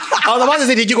 I was about to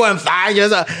say, did you go and find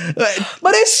yourself?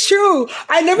 But it's true.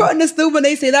 I never understood when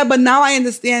they say that, but now I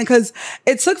understand because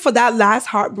it took for that last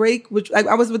heartbreak, which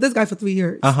I was with this guy for 3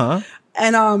 years.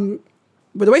 And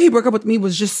but the way he broke up with me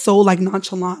was just so like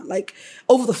nonchalant, like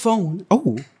over the phone.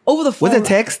 Oh. Over the phone. Was it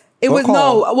text? It was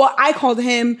call? no. Well, I called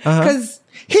him because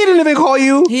he didn't even call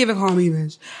you. He even called me,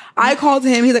 bitch. I called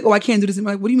him. He's like, "Oh, I can't do this." I'm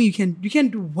like, "What do you mean you can't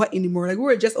do what anymore? Like we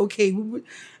were just okay.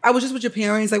 I was just with your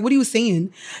parents. Like, what are you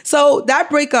saying?" So that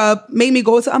breakup made me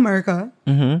go to America.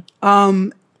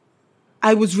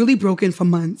 I was really broken for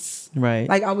months. Right.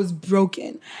 Like I was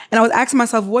broken. And I was asking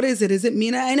myself, what is it? Is it me?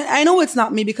 And I know it's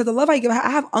not me because the love I give, I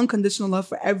have unconditional love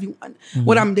for everyone.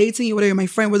 Whether I'm dating you, whether you're my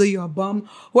friend, whether you're a bum,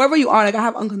 whoever you are, like I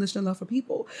have unconditional love for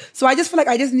people. So I just feel like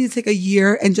I just need to take a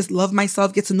year and just love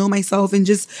myself, get to know myself and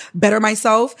just better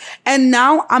myself. And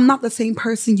now I'm not the same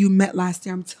person you met last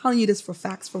year. I'm telling you this for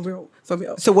facts, for real.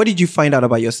 So what did you find out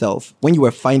about yourself when you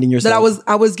were finding yourself? That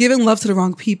I was giving love to the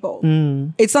wrong people.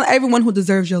 It's not everyone who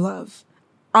deserves your love.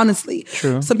 Honestly.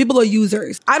 True. Some people are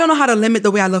users. I don't know how to limit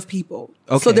the way I love people.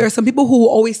 Okay. So there are some people who will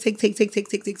always take.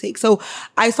 So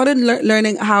I started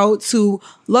learning how to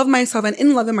love myself. And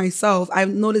in loving myself, I've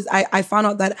noticed, I found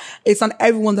out that it's not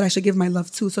everyone that I should give my love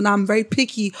to. So now I'm very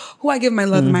picky who I give my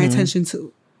love and my attention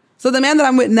to. So the man that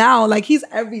I'm with now, like he's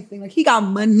everything. Like he got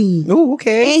money. Oh,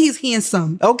 okay. And he's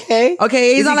handsome. Okay.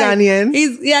 Okay. He's Is not he like Ghanaian?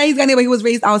 He's Ghanaian, but he was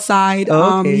raised outside.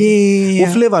 Okay. Yeah.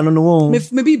 What flavor? I don't know.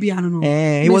 Maybe I don't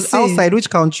know. He was outside which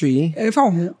country?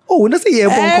 Oh, let's say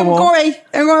I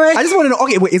just want to know.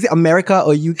 Okay, wait, is it America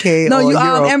or UK? No, or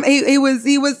Europe?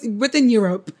 He was within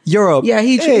Europe. Europe. Yeah,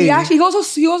 he also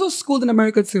schooled in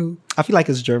America too. I feel like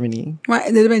it's Germany. Why?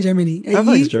 They live in Germany. I feel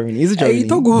like it's Germany. Is it Germany?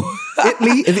 Togo.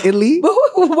 Italy? Is it Italy?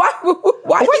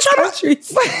 Why these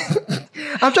countries?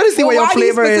 I'm trying to see But what your why these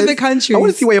flavor is. specific countries? I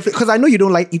want to see what your because I know you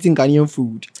don't like eating Ghanaian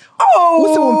food.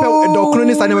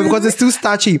 Oh, Because it's too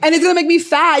starchy. and it's gonna make me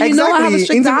fat. You know I have a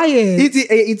strict diet. It's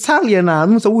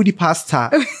Italian, so woody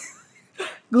pasta.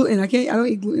 Gluten. I don't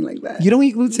eat gluten like that. You don't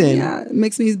eat gluten. Yeah, it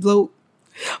makes me bloat.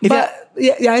 Is But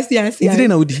yes. Is it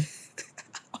an OD?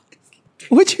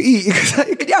 What you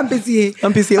eat? Yeah, I'm busy.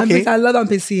 okay. I love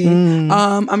ampesi.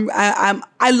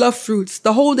 I love fruits.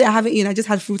 The whole day I haven't eaten. I just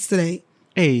had fruits today.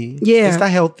 Hey, Yeah. is that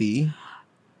healthy?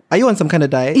 Are you on some kind of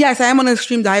diet? Yes, I am on an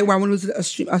extreme diet where I want to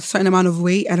lose a certain amount of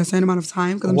weight at a certain amount of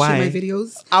time because I'm Why? shooting my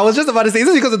videos. I was just about to say, is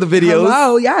this because of the videos?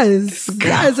 Wow, yes.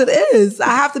 Yes, it is. I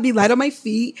have to be light on my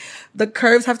feet. The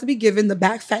curves have to be given. The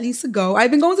back fat needs to go.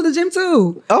 I've been going to the gym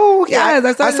too. Oh, okay.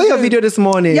 Yes, I saw your video this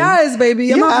morning. Yes,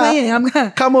 baby. I'm not playing. I'm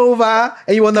gonna come over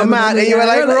and you on the mat and you were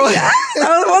like, bro. I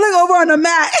don't want to go over on the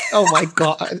mat. Oh my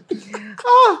God.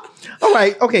 All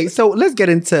right. Okay. So let's get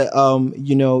into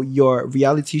your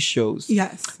reality shows.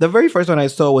 Yes. The very first one I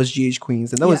saw was GH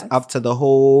Queens, and that was Yes. after the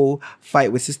whole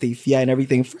fight with Sister Ifia and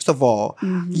everything. First of all,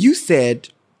 you said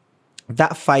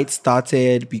that fight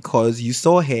started because you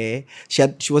saw her.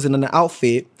 She was in an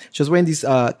outfit. She was wearing these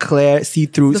clear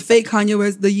see-throughs. The fake Kanye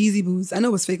wears the Yeezy boots. I know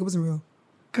it was fake. It wasn't real.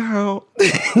 Girl.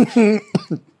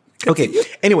 Okay.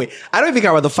 Anyway, I don't even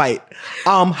care about the fight.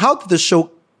 How did the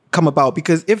show come about?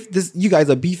 Because if you guys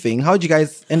are beefing, how did you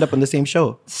guys end up on the same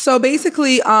show? So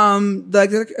basically,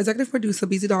 the executive producer,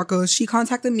 BZ Darko, she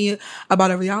contacted me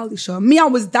about a reality show. I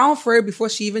was down for it before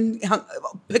she even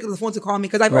picked up the phone to call me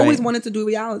because I've always wanted to do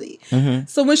reality.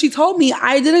 So when she told me,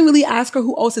 I didn't really ask her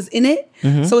who else is in it.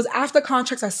 So it's after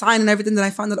contracts are signed and everything that I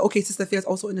found out, okay, Sister Fia is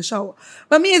also in the show.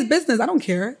 But me, it's business. I don't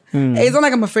care. It's not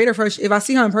like I'm afraid of her. If I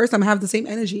see her in person, I'm gonna have the same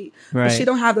energy. Right. But she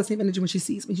don't have the same energy when she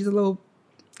sees me. She's a little...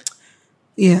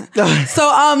 Yeah. So,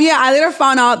 I later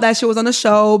found out that she was on the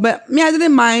show, but I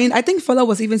didn't mind. I think Fela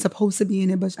was even supposed to be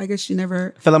in it, but I guess she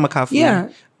never. Fela McCaffrey. Yeah.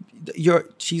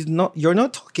 You're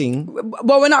not talking.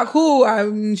 Well, we're not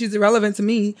cool. She's irrelevant to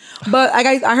me. But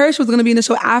I heard she was going to be in the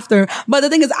show after. But the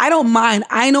thing is, I don't mind.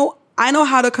 I know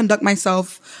how to conduct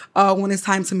myself when it's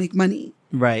time to make money.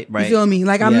 Right. You feel me?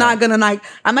 Like I'm not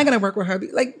gonna work with her.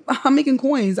 Like I'm making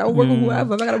coins. I will work with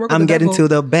whoever. I gotta work with I'm the getting devil.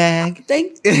 to the bag.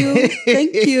 Thank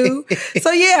you.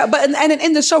 So yeah, but and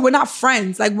in the show, we're not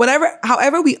friends. Like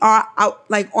however we are out,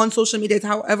 like on social media, it's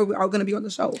however we are gonna be on the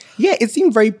show. Yeah, it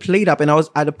seemed very played up, and I was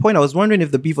at a point I was wondering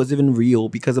if the beef was even real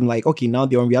because I'm like, okay, now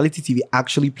they're on reality TV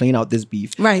actually playing out this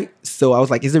beef. Right. So I was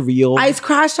like, is it real? I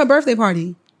crashed her birthday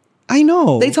party. I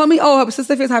know. They told me, oh, her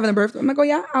Sister Fia's having a birthday. I'm like, oh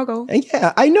yeah, I'll go. And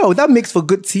yeah, I know that makes for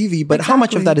good TV, but how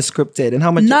much of that is scripted and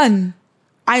how much? None.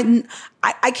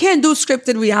 I can't do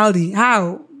scripted reality.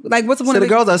 How? Like, what's the point? So the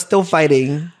girls are still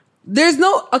fighting. There's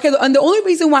no and the only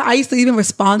reason why I used to even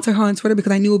respond to her on Twitter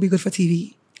because I knew it would be good for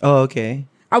TV. Oh, okay.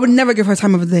 I would never give her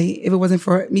time of the day if it wasn't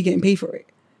for me getting paid for it.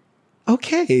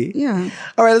 Okay. Yeah.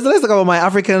 All right, so let's talk about my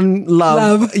African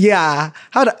love. Yeah.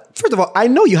 First of all, I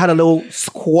know you had a little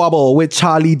squabble with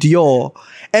Charlie Dior.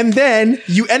 And then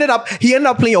he ended up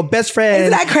playing your best friend.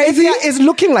 Isn't that crazy? It's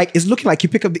looking like you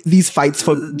pick up these fights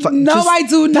for No, I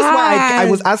do not. That's why I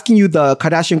was asking you the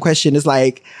Kardashian question. It's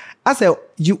like, I said, how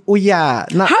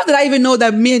did I even know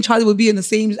that me and Charlie would be in the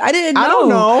same? I didn't know. I don't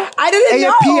know. I didn't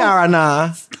know. PR,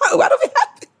 nah. Why don't we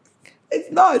have?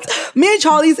 It's not. Me and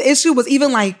Charlie's issue was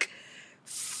even like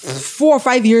 4 or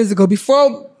 5 years ago,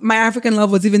 before my African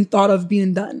love was even thought of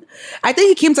being done. I think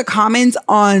he came to comment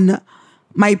on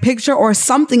my picture or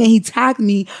something, and he tagged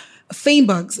me,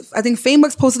 Famebugs. I think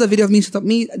Famebugs posted a video of me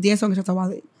dancing on Shatta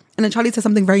Wale. And then Charlie said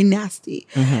something very nasty.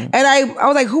 And I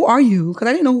was like, who are you? Because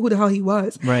I didn't know who the hell he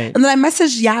was. Right. And then I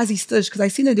messaged Yazzie Stush because I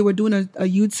seen that they were doing a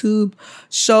YouTube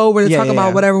show where they talk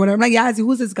about whatever. I'm like, Yazzie,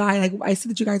 who's this guy? Like, I see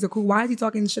that you guys are cool. Why is he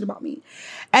talking shit about me?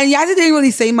 And Yazzie didn't really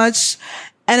say much.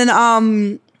 And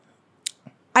then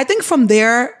I think from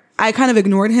there, I kind of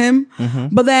ignored him.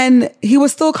 But then he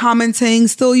was still commenting,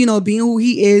 still, being who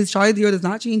he is. Charlie Dior does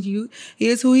not change you. He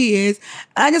is who he is.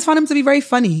 And I just found him to be very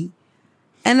funny.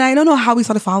 And I don't know how we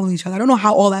started following each other. I don't know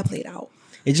how all that played out.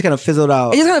 It just kind of fizzled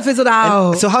out.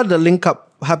 And so how did the link up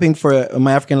happen for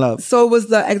My African Love? So it was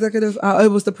the executive,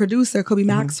 it was the producer, Kobe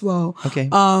Maxwell. Okay.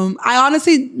 I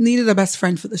honestly needed a best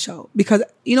friend for the show because,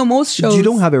 most shows. You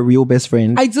don't have a real best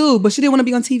friend. I do, but she didn't want to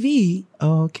be on TV.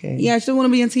 Oh, okay. Yeah, she didn't want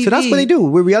to be on TV. So that's what they do.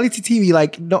 With reality TV,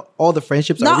 like, not all the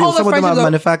friendships are real. Some of them are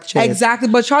manufactured. Exactly.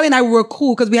 But Charlie and I were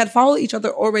cool because we had followed each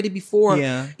other already before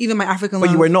even My African Love.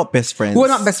 But you were not best friends. We were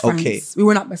not best friends. Okay. We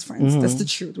were not best friends. That's the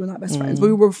truth. We were not best friends, but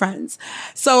we were friends.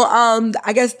 So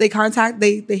I guess they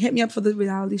hit me up for the reality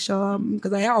reality show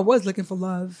because I was looking for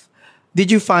love. Did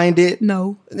you find it?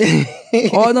 No.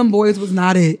 All them boys was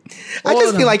not it. I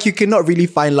just feel like you cannot really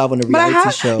find love on a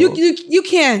reality show. You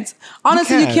can't.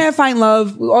 Honestly, you can't find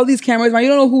love with all these cameras, man. You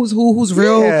don't know who's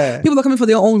real. Yeah. People are coming for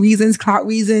their own reasons, clout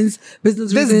reasons,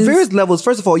 business There's reasons. various levels.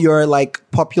 First of all, you're like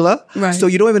popular. Right. So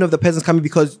you don't even know if the person's coming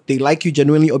because they like you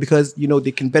genuinely or because, you know,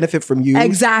 they can benefit from you.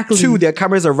 Exactly. Two, their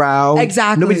cameras around.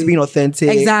 Exactly. Nobody's being authentic.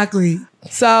 Exactly.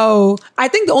 So I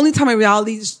think the only time a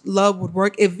reality love would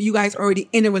work if you guys are already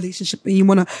in a relationship and you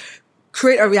want to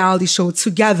create a reality show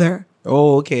together.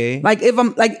 Oh, okay. Like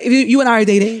if you and I are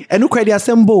dating. And look, they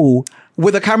assemble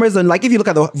with the cameras and like if you look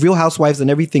at the Real Housewives and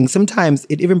everything, sometimes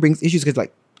it even brings issues because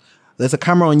like there's a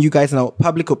camera on you guys and our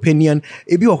public opinion.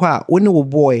 It be a while. When you're a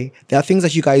boy, there are things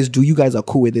that you guys do. You guys are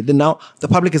cool with it. Then now the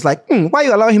public is like, why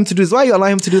you allowing him to do this? Why you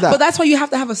allowing him to do that? But that's why you have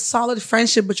to have a solid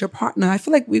friendship with your partner. I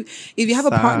feel like if you have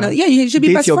a partner, you should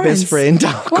be Date your best friend.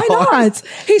 Oh, why not?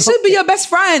 He should be your best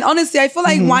friend. Honestly, I feel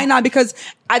like why not? Because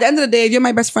at the end of the day, if you're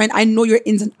my best friend, I know your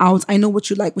ins and outs. I know what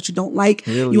you like, what you don't like.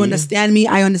 Really? You understand me.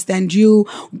 I understand you.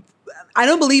 I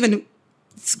don't believe in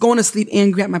going to sleep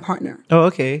angry at my partner. Oh,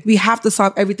 okay. We have to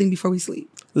solve everything before we sleep.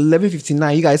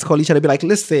 11:59, you guys call each other, be like,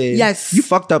 listen, Yes. you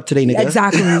fucked up today, nigga.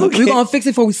 Exactly. Okay. We're going to fix it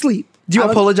before we sleep. Do you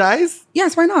apologize?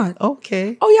 Yes, why not?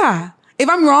 Okay. Oh, yeah. If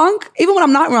I'm wrong, even when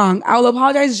I'm not wrong, I'll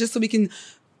apologize just so we can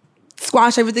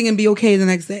squash everything and be okay the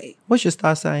next day. What's your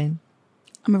star sign?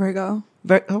 I'm a Virgo.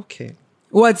 Okay.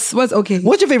 What's okay?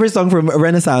 What's your favorite song from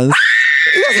Renaissance?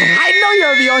 I know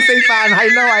you're a Beyonce fan. I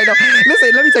know. Listen,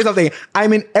 let me tell you something.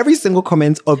 I'm in every single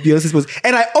comment of Beyonce's post,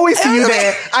 and I always see you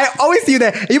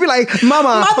there. And you be like,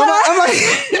 Mama. I'm like,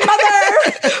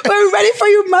 Mother, we're ready for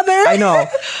you, Mother. I know.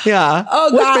 Yeah. Oh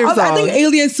What's your God, favorite I song? think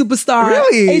Alien Superstar.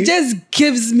 Really? It just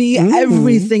gives me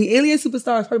everything. Alien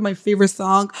Superstar is probably my favorite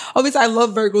song. Obviously, I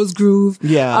love Virgo's Groove.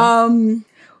 Yeah.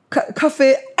 Cuff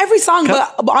It, every song,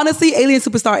 but honestly, Alien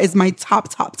Superstar is my top.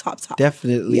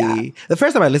 Definitely. Yeah. The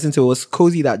first time I listened to it was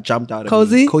Cozy that jumped out of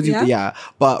Cozy? me. Cozy, Yeah. yeah.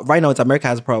 But right now it's America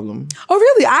Has a Problem. Oh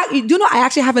really? I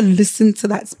actually haven't listened to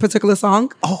that particular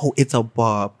song. Oh, it's a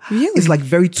bob. Really? It's like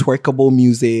very twerkable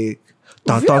music.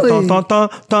 Dun, dun, Really? dun, dun,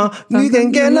 dun, dun. You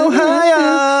can get no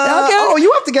higher. Okay. Oh,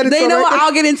 you have to get into They it. know right?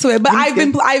 I'll get into it. But You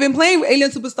I've been playing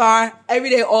Alien Superstar every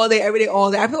day, all day. I play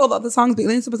all the other songs, but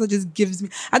Alien Superstar just gives me.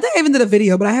 I think I even did a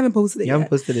video, but I haven't posted it You yet. haven't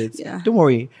posted it. Yeah. Don't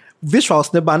worry. Visual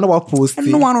snip, I know I'll post it. I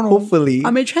don't know. Hopefully.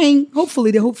 I may trying.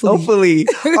 Hopefully. Hopefully.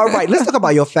 All right, let's talk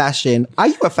about your fashion. Are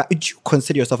you do you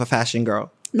consider yourself a fashion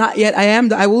girl? Not yet. I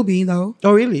am. I will be though.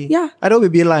 Oh, really? Yeah. I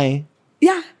don't be lying.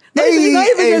 Yeah. Not even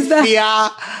just that. Yeah.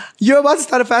 You're about to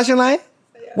start a fashion line?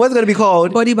 What's it going to be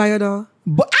called? Body Biodor.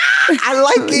 I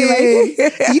like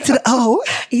it. E to the O.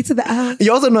 E to the L.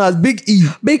 You also know as Big E.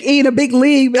 Big E in a big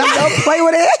league. Man. Don't play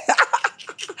with it.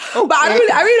 But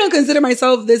I really don't consider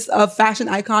myself this fashion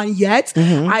icon yet.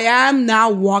 I am now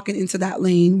walking into that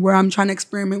lane where I'm trying to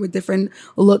experiment with different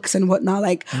looks and whatnot.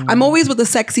 Like I'm always with the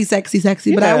sexy,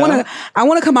 but I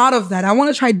wanna come out of that. I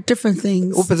wanna try different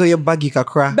things. Open to your baggy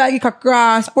kakra. Baggy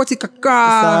kakra, sporty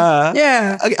kakra.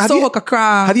 Yeah. Okay, Soho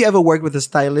kakra. Have you ever worked with a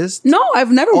stylist? No,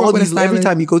 I've never worked with a stylist. Every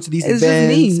time you go to these It's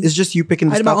events, just me. it's just you picking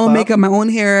the I do stuff my own up. makeup, my own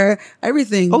hair,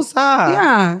 everything. Oh, sir.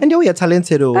 Yeah. And you're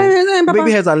talented, though. The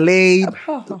baby hairs are laid.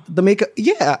 The makeup.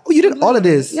 Yeah. Oh, you did all of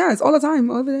this. Yeah, it's all the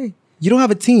time, all the day. You don't have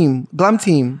a team, glam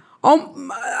team.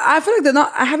 I feel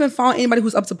like I haven't found anybody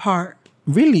who's up to par.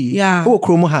 Really? Yeah. Oh,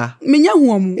 chromoha. Minya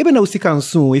huamu. Even though sikan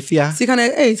soon, if ya. See,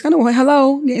 it's kind of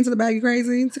hello, get into the bag, you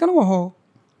crazy. It's kind of a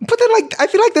But then, like, I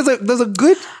feel like there's a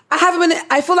good.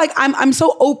 I feel like I'm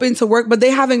so open to work, but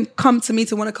they haven't come to me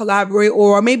to want to collaborate,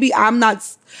 or maybe I'm not.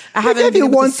 I haven't. If you been able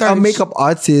to want a search. makeup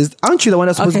artist, aren't you the one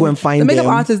that's supposed to go and find the makeup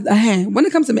them? artist. When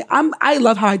it comes to me, I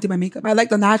love how I do my makeup. I like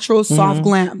the natural, soft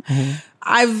glam.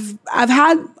 I've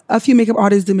had a few makeup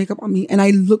artists do makeup on me, and I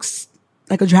look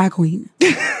like a drag queen.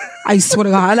 I swear to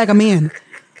God, I like a man.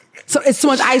 So it's too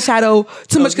much eyeshadow,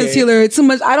 too much concealer, too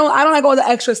much. I don't like all the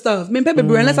extra stuff. I mean,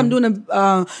 unless I'm doing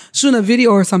shooting a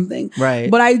video or something. Right.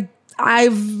 But I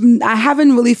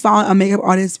haven't really found a makeup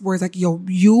artist where it's like, yo,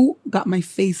 you got my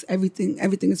face. Everything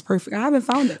is perfect. I haven't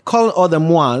found it. Call all them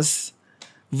once.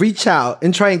 Reach out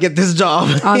and try and get this job.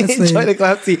 Honestly. Join the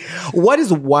class. What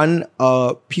is one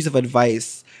piece of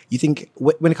advice you think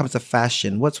when it comes to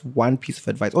fashion? What's one piece of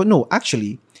advice? Oh no,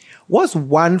 actually. What's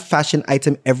one fashion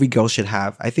item every girl should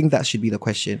have? I think that should be the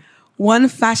question. One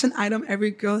fashion item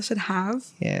every girl should have?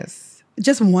 Yes.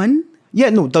 Just one? Yeah,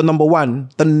 no, the number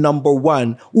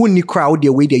one. Only crowd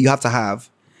your way there you have to have.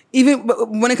 Even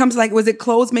when it comes to like, was it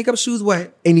clothes, makeup, shoes,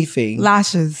 what? Anything.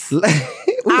 Lashes.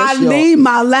 I need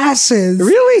my lashes.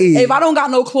 Really? If I don't got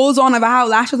no clothes on, if I have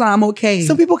lashes on, I'm okay.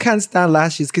 Some people can't stand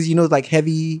lashes because like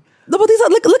heavy. No, but these are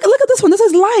look at this one. This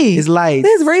is light. It's light.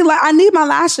 This is very light. I need my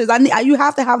lashes. You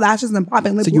have to have lashes and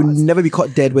popping lip So gloss. you never be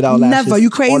caught dead without lashes. Never. You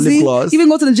or crazy? lip gloss. Even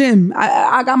go to the gym.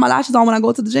 I got my lashes on when I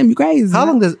go to the gym. You crazy? How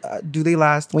long do they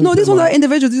last? When No, you these put ones them are on?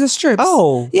 individuals. These are strips.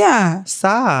 Oh. Yeah.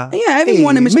 Sa. Yeah, every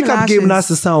morning, Michigan makeup game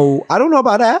lashes. sound. I don't know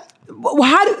about that. Well,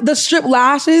 how do the strip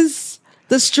lashes?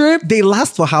 The strip. They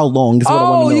last for how long? Is what I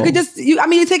want to know. You could just.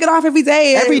 You take it off every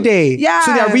day. Every day. Yeah.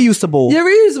 So they are reusable. They're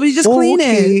reusable. You just clean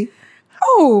it.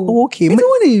 Oh, Okay. What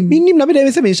are you doing?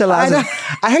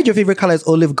 I heard your favorite color is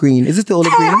olive green. Is this the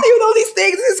olive Hey, green? how do you know these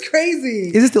things? This is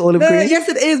crazy. Is this the olive green? Yes,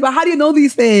 it is. But how do you know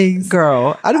these things?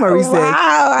 Girl, I do my research.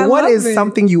 Wow, I What love is it.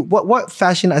 something what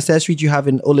fashion accessory do you have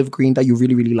in olive green that you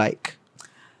really, really like?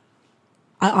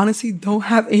 I honestly don't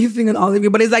have anything in olive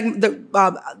green, but it's like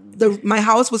my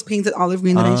house was painted olive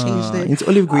green, then I changed it. It's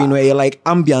olive green where you're like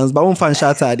ambience, but one fan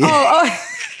shot at it.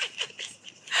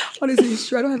 Honestly, it's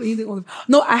true. I don't have anything olive.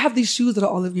 No, I have these shoes that are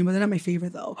olive green, but they're not my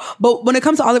favorite though. But when it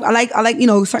comes to olive, I like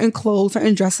certain clothes,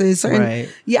 certain dresses, certain. Right.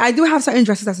 Yeah, I do have certain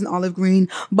dresses that's in olive green,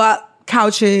 but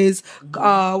couches.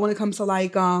 When it comes to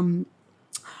like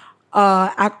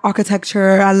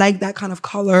architecture, I like that kind of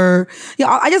color. Yeah,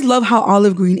 I just love how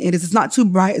olive green it is. It's not too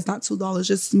bright. It's not too dull. It's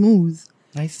just smooth.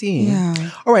 I see. Yeah.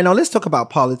 All right, now let's talk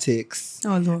about politics.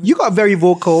 Oh, Lord. You got very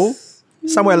vocal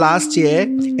somewhere last year,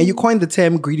 and you coined the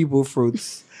term "greedy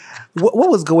bullfruits." What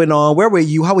was going on? Where were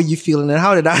you? How were you feeling? And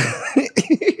how did I?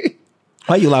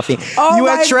 Why are you laughing? Oh You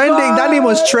were my trending. God. That name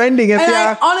was trending. And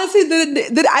I honestly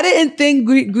I didn't think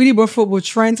Greedy Bullfoot would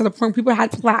trend to the point people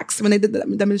had plaques when they did the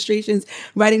demonstrations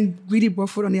writing Greedy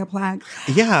Bullfoot on their plaques.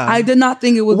 Yeah. I did not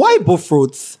think it would. Why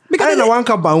bullfruits? Because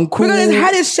his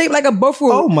head is shaped like a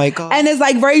buffalo. Oh my God. And it's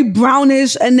like very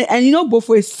brownish. And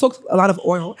buffalo is soaked a lot of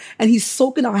oil. And he's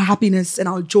soaking our happiness and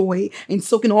our joy and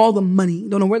soaking all the money.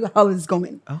 Don't know where the hell it's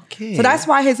going. Okay. So that's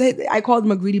why his head, I called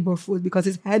him a greedy buffalo, because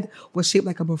his head was shaped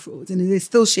like a buffalo. And it is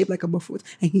still shaped like a buffalo.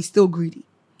 And he's still greedy.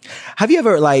 Have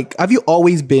you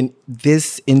always been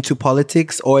this into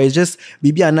politics, or is just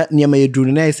Bibi Anat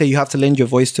Nyama say you have to lend your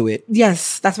voice to it?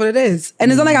 Yes, that's what it is.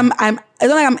 And it's not like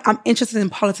I'm interested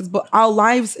in politics, but our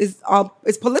lives is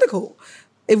political.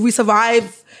 If we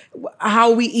survive,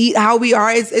 how we eat, how we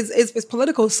are, it's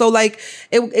political. So like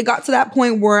it got to that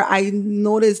point where I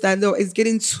noticed that it's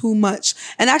getting too much.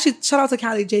 And actually, shout out to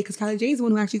Callie J, because Callie J is the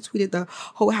one who actually tweeted the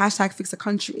whole hashtag Fix the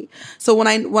Country. So when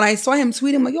I saw him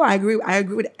tweet, I'm like, yo, I agree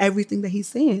with everything that he's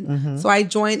saying. Mm-hmm. So I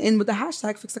joined in with the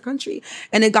hashtag Fix the Country,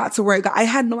 and it got to where I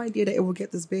had no idea that it would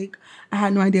get this big. I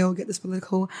had no idea it would get this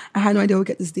political. I had no idea it would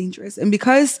get this dangerous. And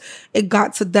because it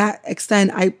got to that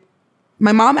extent,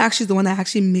 my mom actually is the one that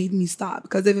actually made me stop.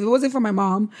 Because if it wasn't for my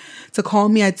mom to call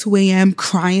me at 2 a.m.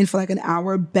 crying for like an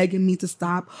hour, begging me to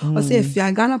stop, or say, if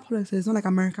you're Ghana politics, it's not like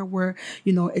America where,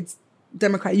 it's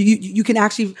Democrat. You can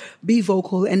actually be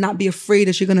vocal and not be afraid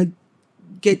that you're going to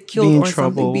get killed or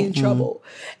something, be in trouble.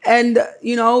 And,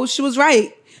 she was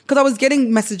right. Because I was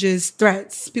getting messages,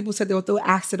 threats. People said they would throw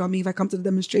acid on me if I come to the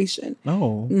demonstration.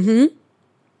 Oh.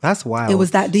 That's wild. It was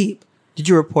that deep. Did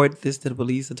you report this to the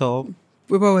police at all?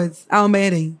 We're always out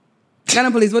betting.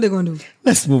 Ghana police, what they going to do?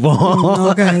 Let's move on.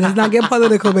 Okay, let's not get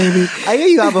political, baby. I hear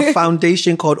you have a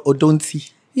foundation called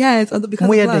Odonti. Yeah, it's because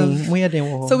of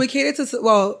love. So we cater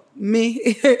to,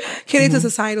 cater to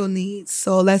societal needs.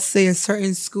 So let's say a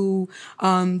certain school,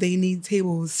 they need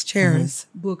tables, chairs,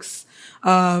 books.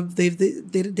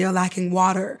 They're lacking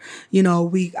water.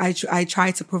 I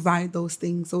try to provide those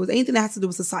things. So it's anything that has to do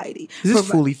with society. Is this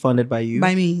fully funded by you?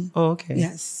 By me. Oh, okay.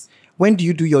 Yes. When do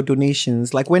you do your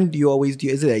donations? Like, when do you always do?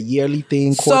 Is it a yearly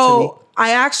thing, quarterly? So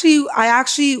I actually,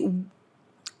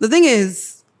 the thing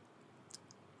is,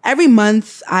 every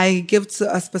month I give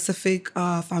to a specific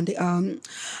a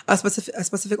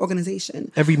specific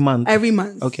organization. Every month.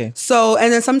 Okay. So,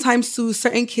 and then sometimes to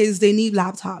certain kids, they need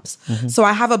laptops. So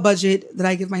I have a budget that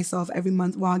I give myself every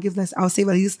month. Well, I'll save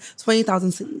at least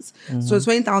 20,000 cities. So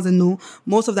 20,000, no,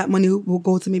 most of that money will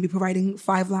go to maybe providing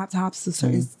 5 laptops to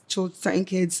certain certain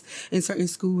kids in certain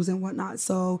schools and whatnot.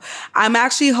 So I'm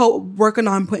actually working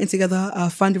on putting together a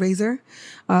fundraiser.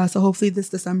 So hopefully this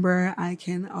December I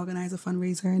can organize a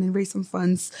fundraiser and then raise some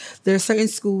funds. There are certain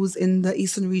schools in the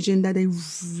Eastern region that they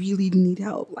really need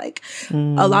help. Like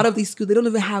a lot of these schools, they don't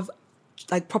even have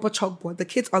like proper chalkboard. The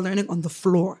kids are learning on the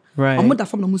floor. Right.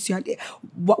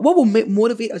 What will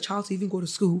motivate a child to even go to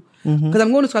school? Because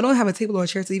I'm going to school, I don't have a table or a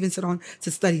chair to even sit on to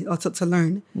study or to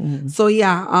learn. So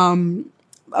yeah,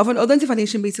 Odonti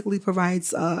Foundation basically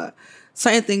provides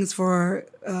certain things for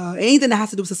anything that has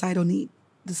to do with societal need.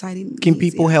 Can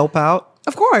people help out?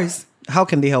 Of course. How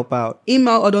can they help out?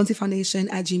 Email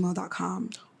odontifoundation@gmail.com.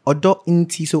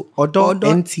 Odo-NTI, so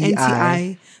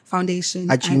Odo-NTI Foundation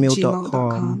at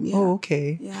gmail.com. Yeah. Oh,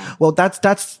 okay. Yeah. Well, that's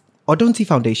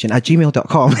Odontifoundation at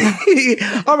gmail.com.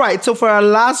 All right. So for our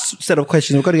last set of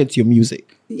questions, we're going to get to your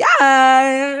music. Yeah.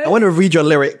 I want to read your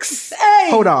lyrics. Hey.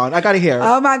 Hold on. I got it here.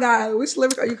 Oh my God. Which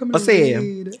lyric are you coming I'll to say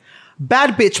read?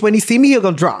 Bad bitch, when he see me, he'll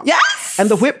gonna drop. Yes. And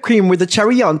the whipped cream with the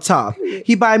cherry on top.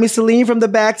 He buy me Celine from the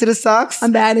bag to the socks.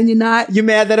 I'm bad and you're not. You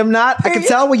mad that I'm not? I can Period.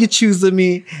 tell when you choosing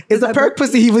me. It's the that perk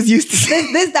pussy he was used to.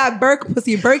 This that Burke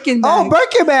pussy, Birkin bag. Oh,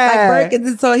 Birkin bag. Like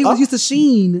Birkin. So he was used to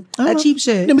Sheen. That cheap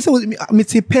shit. Let me say, me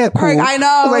say perk. Perk, I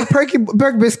know. Like perky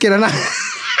Burke biscuit and I.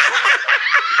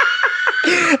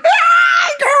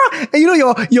 Girl. And you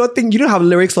know your thing. You don't have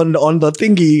lyrics on the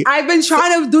thingy. I've been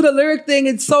trying to do the lyric thing.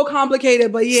 It's so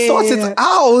complicated, but yeah. Sort it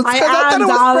out. I thought am, it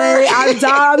was darling. perk. I'm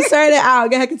done. I'm sorting it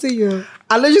out. Go ahead, continue.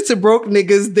 Allergic to broke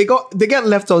niggas, they get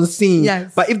left on scene.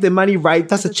 Yes. But if the money right,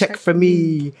 that's a check for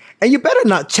me. And you better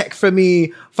not check for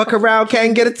me. Fuck around,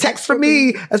 can't get a text from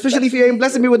me. Especially if you ain't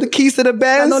blessing me with the keys to the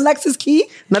Benz. No Lexus key.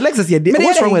 Now Lexus, yeah.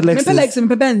 What's wrong with Me Lexus?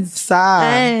 me Benz.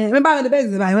 Sad. Me buy me the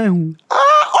Benz.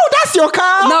 Oh, that's your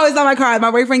car? No, it's not my car.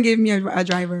 My boyfriend gave me a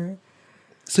driver.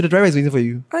 So the driver is waiting for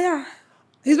you? Oh yeah,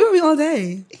 he's with me all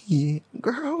day. Yeah.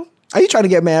 Girl, are you trying to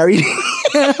get married?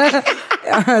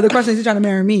 The question is, he's trying to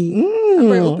marry me. I'm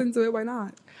very open to it. Why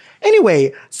not?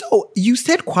 Anyway, so you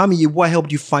said Kwame Yeboah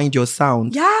helped you find your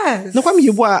sound. Yes. No, Kwame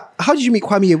Yeboah, how did you meet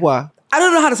Kwame Yeboah? I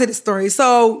don't know how to say the story.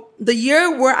 So the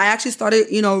year where I actually started,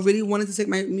 really wanted to take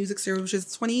my music serious, which is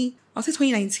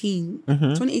 2019,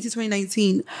 2018,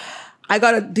 2019. I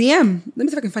got a DM. Let me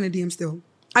see if I can find a DM still.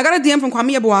 I got a DM from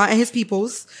Kwame Yeboah and his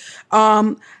peoples.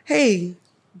 Hey,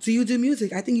 do you do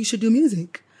music? I think you should do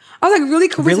music. I was like, really?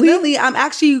 Coincidentally, I'm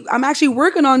actually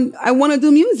working on, I want to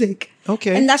do music.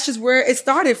 Okay. And that's just where it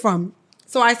started from.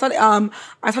 So I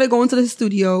started going to the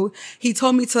studio. He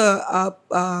told me to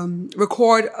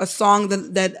record a song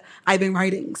that I've been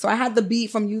writing. So I had the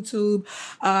beat from YouTube.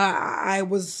 I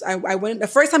went the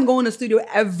first time going to the studio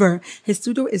ever. His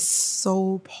studio is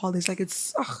so polished, like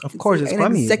it's Of course, it's an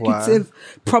Kwame. executive,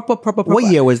 proper. What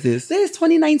year was this? This is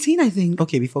 2019, I think.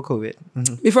 Okay, before COVID.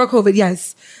 Mhm. Before COVID,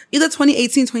 yes. Either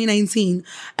 2018, 2019.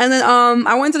 And then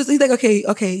I went to the, he's like,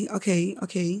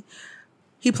 okay.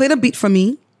 He played a beat for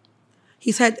me.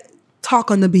 He said,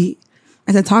 talk on the beat.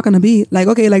 I said, talk on the beat? Like,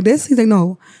 okay, like this? He's like,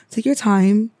 no, take your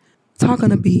time, talk on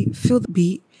the beat, feel the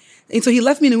beat. And so he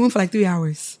left me in the room for like 3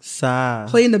 hours, Sad.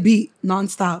 playing the beat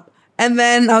nonstop. And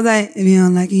then I was like, if you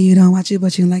don't like it, you don't watch it,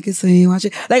 but you like it, so you watch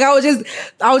it. Like I was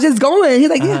just going. He's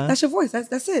like, yeah, that's your voice.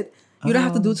 That's it. You don't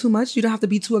have to do too much. You don't have to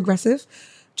be too aggressive.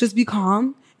 Just be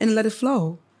calm and let it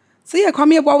flow. So yeah,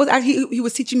 Kwame Yeboah was actually, he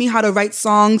was teaching me how to write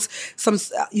songs.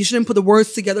 You shouldn't put the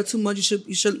words together too much.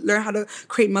 You should learn how to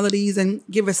create melodies and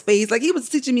give a space. Like he was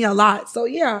teaching me a lot. So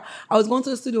yeah, I was going to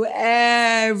the studio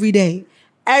every day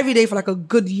for like a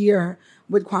good year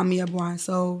with Kwame Yeboah.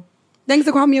 So thanks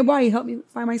to Kwame Yeboah, he helped me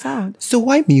find my sound. So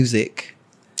why music?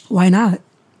 Why not?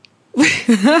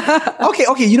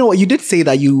 Okay. You know what? You did say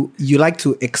that you like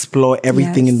to explore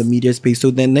everything Yes. in the media space. So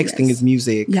the next thing is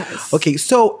music. Yes. Okay.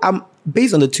 So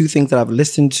based on the two things that I've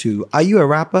listened to, are you a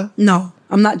rapper? No,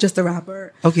 I'm not just a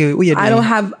rapper. Okay. What you doing?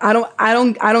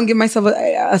 I don't give myself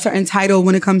a certain title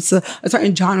when it comes to a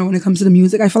certain genre when it comes to the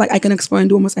music. I feel like I can explore and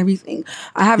do almost everything.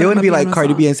 I have. You want to be like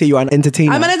Cardi B and say you're an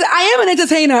entertainer? I am an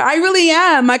entertainer. I really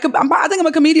am. I think I'm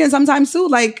a comedian sometimes too.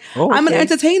 Like I'm an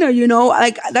entertainer.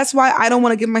 Like that's why I don't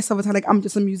want to give myself a title. Like I'm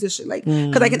just a musician. Like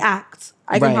because I can act.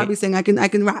 I can probably sing. I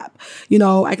can rap.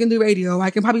 I can do radio. I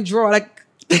can probably draw. Like.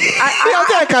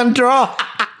 I can draw.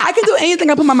 I can do anything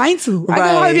I put my mind to. I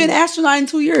can probably be an astronaut in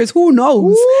 2 years. Who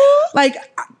knows? Ooh. Like,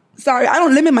 sorry, I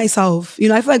don't limit myself.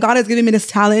 I feel like God has given me this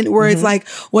talent where it's like,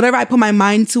 whatever I put my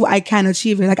mind to, I can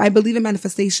achieve it. Like, I believe in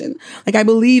manifestation. Like, I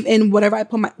believe in whatever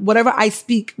I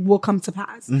speak will come to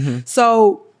pass.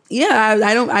 So, yeah,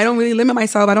 I don't really limit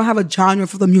myself. I don't have a genre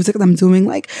for the music that I'm doing.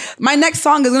 Like, my next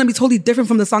song is going to be totally different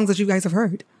from the songs that you guys have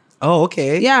heard. Oh,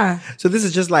 okay. Yeah. So this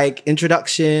is just like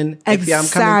introduction. Exactly. I'm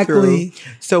coming through.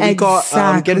 So we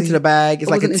got Get Into the Bag. It's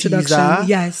like a teaser.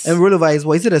 Yes. And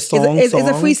Rollover is it a song? It's a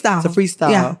freestyle. It's a freestyle.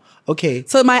 Yeah. Okay.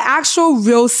 So my actual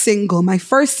real single, my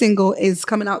first single is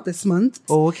coming out this month.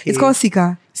 Oh, okay. It's called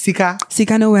Sika.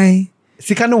 Sika No Way.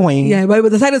 Sika No Way. Yeah,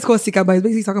 but the title is called Sika, but it's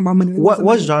basically talking about money.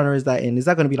 What genre is that in? Is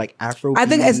that going to be like Afro? I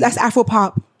think that's Afro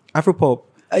pop. Afro pop.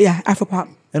 Yeah, Afro pop.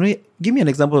 And Give me an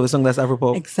example of a song that's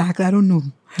Afropop. Exactly, I don't know.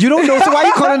 You don't know, so why are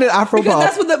you calling it Afropop? Because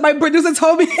that's what my producer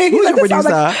told me. Who's your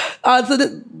producer? So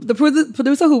the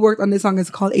producer who worked on this song is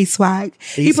called A Swag.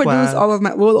 He produced all of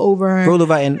my Roll Over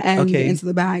and okay. Into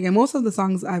the Bag. And most of the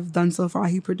songs I've done so far,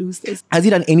 he produced it. Has he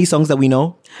done any songs that we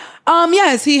know?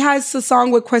 Yes, he has a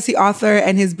song with Kwesi Arthur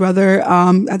and his brother.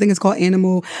 I think it's called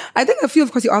Animal. I think a few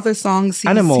of Kwesi Arthur's sons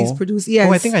he's produced. Yes.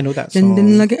 Oh, I think I know that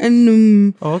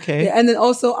song. Oh, okay. Yeah, and then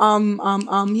also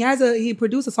he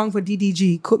produced a song for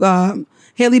DDG,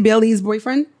 Haley Bailey's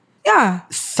boyfriend. Yeah.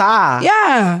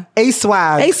 Yeah. A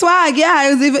Swag.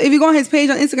 Yeah. If you go on his page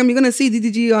on Instagram, you're gonna see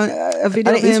DDG on a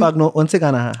video of him. A Swag no once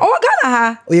Ghana. Oh,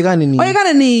 Ghana. Oh, you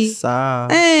Ghana ni. Sa.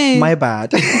 Hey. My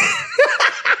bad.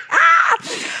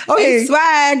 Okay. A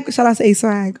Swag. Shout out to A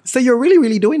Swag. So you're really,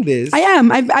 really doing this. I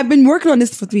am. I've been working on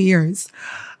this for 3 years.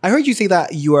 I heard you say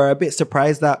that you are a bit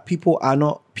surprised that people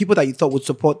that you thought would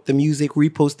support the music,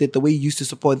 repost it the way you used to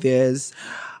support theirs,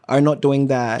 are not doing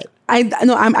that. I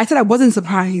said I wasn't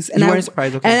surprised. And you weren't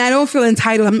surprised, okay. And I don't feel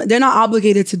entitled. They're not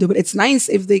obligated to do it. It's nice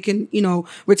if they can,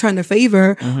 return the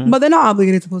favor, but they're not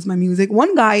obligated to post my music.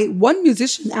 One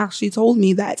musician actually told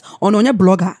me that on your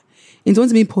blogger, and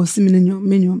told me posting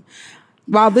minimum.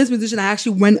 While this musician, I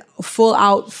actually went full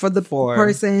out for the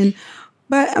person.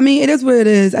 But I mean, it is what it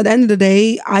is. At the end of the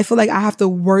day, I feel like I have to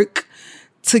work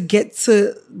to get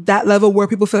to that level where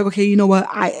people feel like, okay, you know what?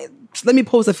 Let me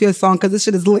post a Fierce song because this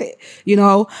shit is lit.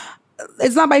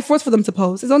 It's not by force for them to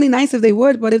post. It's only nice if they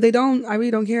would, but if they don't, I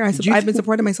really don't care. I've been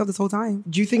supporting myself this whole time.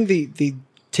 Do you think they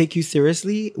take you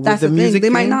seriously with That's the music? They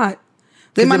might not.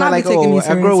 They might not be taking me serious.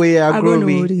 I grow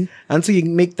away. Until you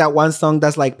make that one song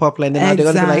that's like popular, and then they're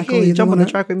gonna be like, "Hey, jump on the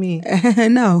track with me."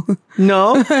 No,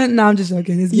 no, I'm just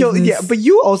joking. It's business. Yeah, but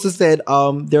you also said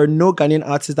there are no Ghanaian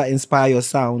artists that inspire your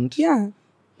sound. Yeah.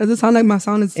 Does it sound like my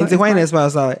sound is inspired?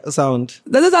 Sound.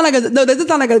 Does it sound like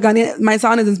a Ghanaian? My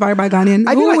sound is inspired by Ghanaian.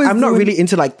 I feel like I'm not really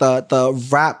into like the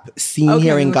rap scene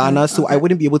here in Ghana, so I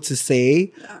wouldn't be able to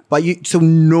say. But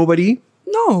nobody.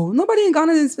 No, nobody in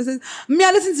Ghana is specific. Me,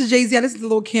 I listen to Jay-Z, I listen to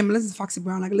Lil Kim, I listen to Foxy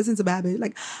Brown, like I listen to Babbitt.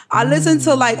 Like I listen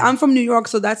to I'm from New York,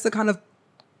 so that's the kind of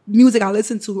music I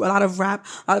listen to. A lot of rap,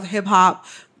 a lot of hip hop.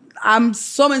 I'm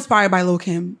so inspired by Lil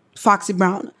Kim, Foxy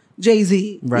Brown,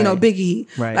 Jay-Z, Biggie.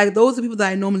 Right. Like those are people that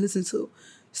I normally listen to.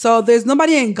 So there's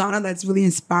nobody in Ghana that's really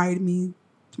inspired me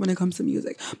when it comes to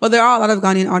music. But there are a lot of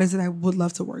Ghanaian artists that I would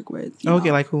love to work with.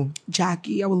 Okay, like who?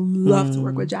 Jackie. I would love to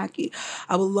work with Jackie.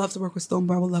 I would love to work with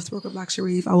Stoneborough. I would love to work with Black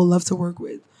Sharif. I would love to work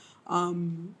with who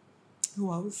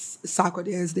else? Sakwa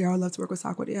Dia is there. I would love to work with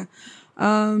Sakwa Dia.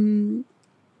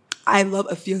 I love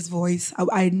a Fierce voice.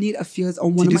 I need a Fierce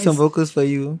on one of my... To do some vocals for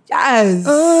you? Yes.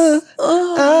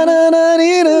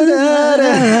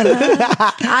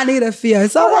 I need a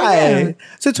Fierce. All right. Yeah.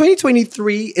 So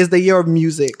 2023 is the year of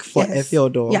music for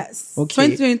Efiodo. Yes. Okay.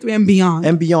 2023 and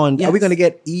beyond. Yes. Are we going to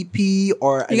get EP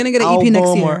or You're going to get an EP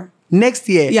next year. Next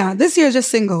year? Yeah. This year is just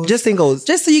singles. Just singles.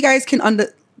 Just so you guys can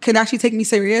actually take me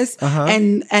serious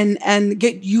and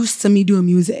get used to me doing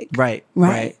music. Right.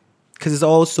 Because it's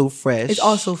all so fresh.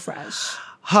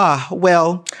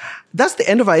 Well, that's the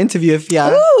end of our interview, Efia.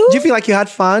 Do you feel like you had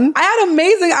fun? I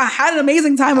had an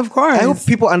amazing time, of course. I hope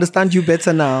people understand you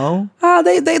better now.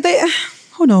 They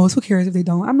who knows? Who cares if they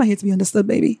don't? I'm not here to be understood,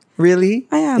 baby. Really?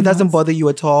 I am. It doesn't bother you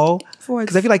at all?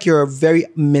 Because I feel like you're very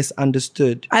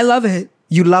misunderstood. I love it.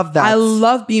 You love that. I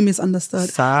love being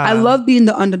misunderstood. I love being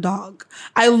the underdog.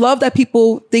 I love that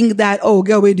people think that, oh,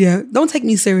 girl, wait there. Don't take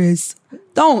me serious.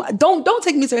 Don't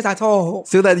take me serious at all.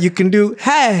 So that you can do.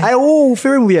 Hey.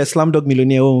 Fear we a Slumdog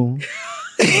Millionaire.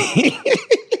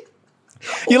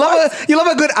 You love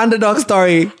a good underdog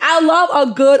story. I love a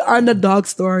good underdog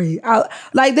story.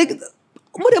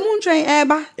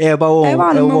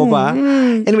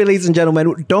 Anyway, ladies and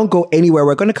gentlemen, don't go anywhere.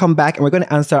 We're going to come back and we're going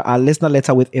to answer our listener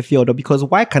letter with Efiodo, because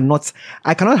I cannot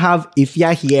have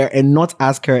Ifya here and not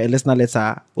ask her a listener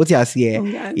letter. What's your say?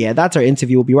 Okay. Yeah, that's our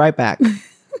interview. We'll be right back.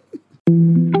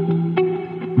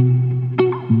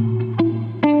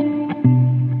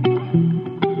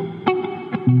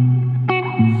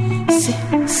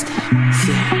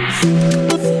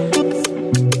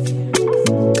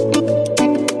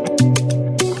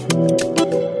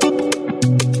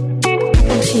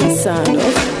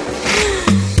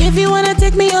 If you wanna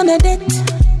take me on a date,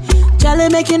 Charlie,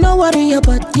 make you no worry your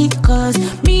body, cause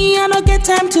me, I don't get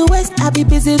time to waste. I be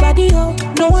busy body, oh,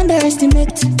 no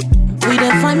underestimate. We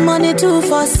don't find money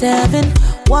 247.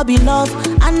 What be love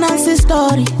and Nancy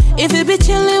story. If you be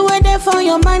chilling, we're there for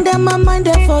your mind, and my mind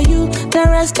there for you. The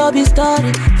rest will be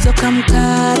story. So come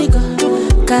carry go,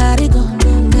 carry go,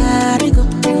 carry go,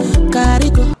 carry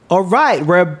go. All right,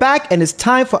 we're back and it's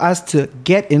time for us to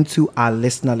get into our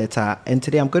listener letter. And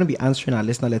today I'm going to be answering our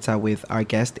listener letter with our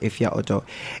guest, Ifya Odo.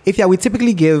 Ifya, we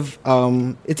typically give,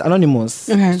 it's anonymous.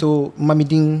 Okay. So, Mami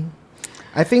Ding,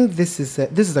 I think this is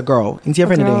a girl. Into your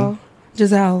friend today.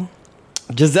 Giselle.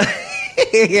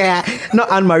 Yeah, not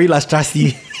Anne-Marie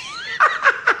Lastrasi.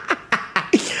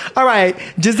 All right,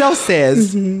 Giselle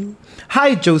says,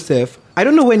 Hi, Joseph. I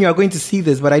don't know when you are going to see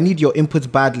this, but I need your input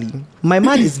badly. My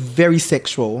man is very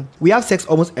sexual. We have sex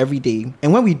almost every day.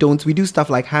 And when we don't, we do stuff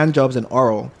like hand jobs and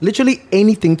oral. Literally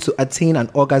anything to attain an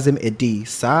orgasm a day.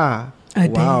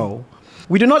 Wow.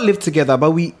 We do not live together,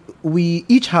 but we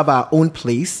each have our own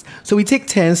place. So we take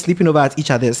turns sleeping over at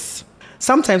each other's.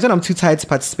 Sometimes when I'm too tired to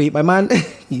participate, my man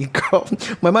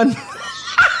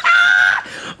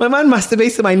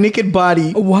masturbates to my naked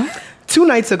body. What? 2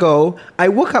 nights ago, I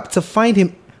woke up to find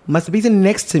him masturbating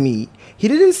next to me. He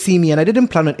didn't see me and I didn't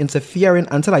plan on interfering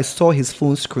until I saw his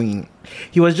phone screen.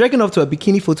 He was jerking off to a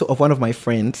bikini photo of one of my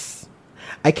friends.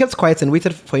 I kept quiet and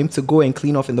waited for him to go and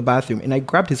clean off in the bathroom, and I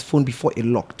grabbed his phone before it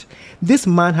locked. This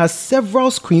man has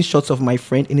several screenshots of my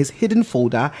friend in his hidden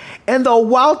folder, and the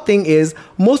wild thing is,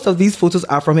 most of these photos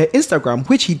are from her Instagram,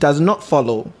 which he does not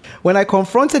follow. When I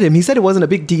confronted him, he said it wasn't a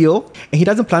big deal, and he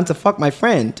doesn't plan to fuck my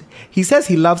friend. He says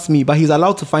he loves me, but he's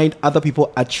allowed to find other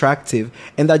people attractive,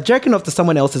 and that jerking off to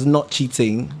someone else is not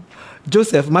cheating.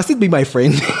 Joseph, must it be my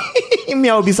friend? Me,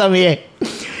 I'll be somewhere.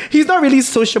 He's not really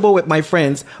sociable with my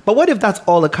friends, but what if that's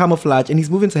all a camouflage and he's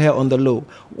moving to her on the low?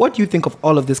 What do you think of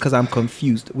all of this? Because I'm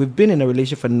confused. We've been in a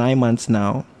relationship for 9 months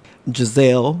now.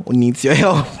 Giselle needs your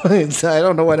help. So I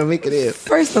don't know what to make it is.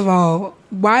 First of all,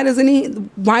 why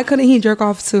couldn't he jerk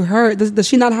off to her? Does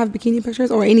she not have bikini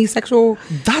pictures or any sexual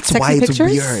That's sexy why it's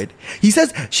pictures? weird. She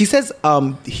says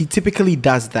he typically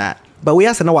does that. But we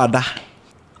asked her that.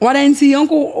 Why didn't he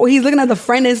uncle? He's looking at the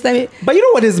friend instead. But you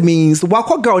know what this means?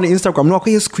 Wakwa girl on Instagram, no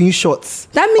screenshots.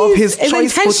 That means of his it's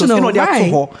choice intentional,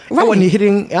 photos. right? When you're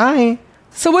hitting, aye.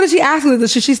 So what is she asking?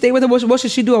 Should she stay with him? What should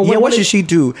she do? Or What should she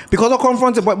do? Because I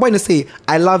confronted, but when they say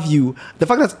I love you, the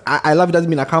fact that I love you doesn't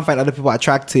mean I can't find other people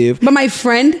attractive. But my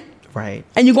friend. Right.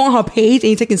 And you go on her page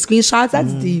and you're taking screenshots.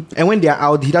 That's deep. And when they're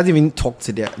out, he doesn't even talk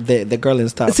to the girl and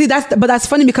stuff. See, that's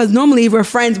funny because normally if we're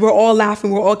friends, we're all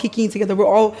laughing, we're all kicking together, we're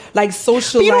all like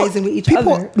socializing with each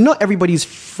other. Not everybody's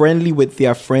friendly with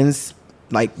their friends,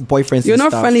 like boyfriends. You're and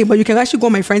not stuff. friendly, but you can actually go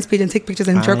on my friend's page and take pictures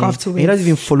and jerk off to it. He doesn't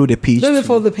even follow the page. Doesn't even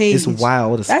follow the page. It's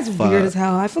wild as That's fuck. weird as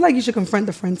hell. I feel like you should confront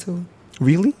the friend too.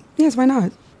 Really? Yes, why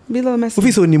not? Be a little messy. Who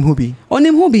is Onim Hubi?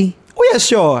 Onim Hubi. Oh yeah,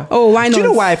 sure. Oh, why not? Do you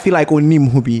know why I feel like Onim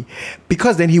Hubi?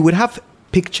 Because then he would have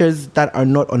pictures that are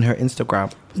not on her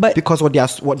Instagram. But because what they are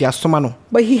somano.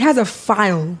 But he has a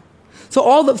file.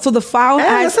 So the file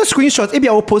has that's a screenshot. Maybe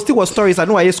I will post it with stories. I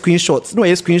know I have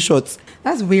screenshots.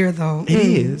 That's weird though. It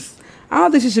is. I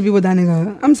don't think she should be with that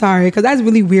nigga. I'm sorry, because that's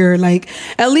really weird. Like,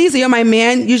 at least you're my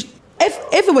man. If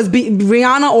it was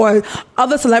Rihanna or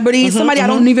other celebrities, somebody I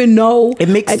don't even know, it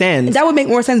makes sense. That would make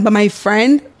more sense. But my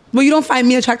friend, well, you don't find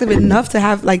me attractive enough to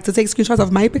have to take screenshots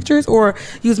of my pictures or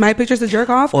use my pictures to jerk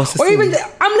off, or even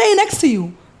I'm laying next to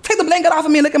you. Take the blanket off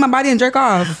of me and look at my body and jerk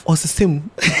off. Or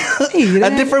system. A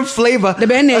different flavor.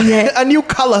 A new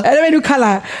color. A new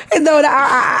color.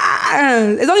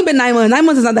 It's only been 9 months. 9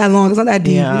 months is not that long. It's not that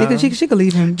deep. Yeah. She could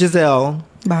leave him. Giselle.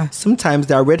 Bye. Sometimes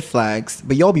there are red flags,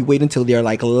 but y'all be waiting till they're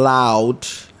like loud.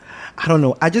 I don't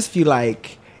know. I just feel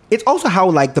like it's also how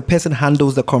like the person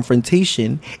handles the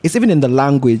confrontation. It's even in the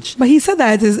language. But he said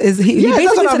that he basically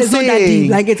said it's not that deep.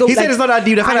 Like he said it's not that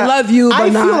deep. I love you, but I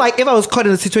feel like if I was caught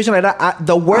in a situation like that,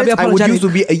 the words I would use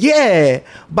would be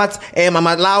but I'm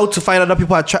allowed to find other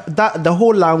people that the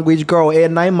whole language, girl.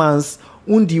 9 months,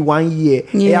 undi 1 year.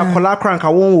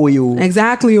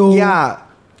 Exactly. Yeah,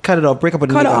 cut it off. Break up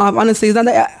with cut it off. Honestly, it's not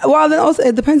that. Well, then also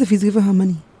it depends if he's giving her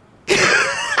money.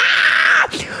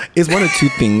 It's one of two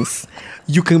things.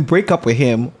 You can break up with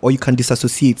him or you can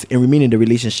disassociate and remain in the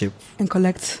relationship. And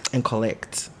collect.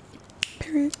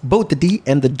 Period. Both the D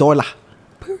and the dollar.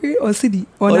 Period. Or city.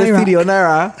 Or Naira. The city or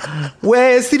Naira.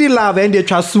 Where city love and the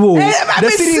trust.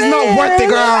 The city is not worth it,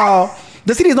 girl.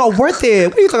 The city is not worth it.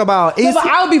 What are you talking about? No, but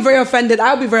I'll be very offended.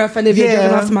 if you're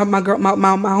jerking off to my girl, my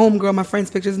homegirl, my friend's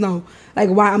pictures. No. Like,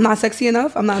 why? I'm not sexy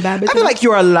enough. I'm not a bad bitch. I feel like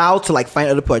you're allowed to like find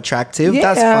other people attractive.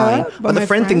 Yeah, that's fine. But the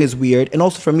friend thing is weird. And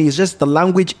also for me, it's just the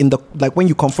language in the like when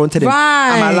you confronted him.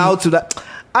 Right. I'm allowed to that.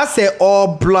 I say,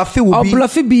 bluffy will be.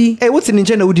 Bluffy be. Hey, what's in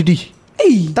Ninja Udidi?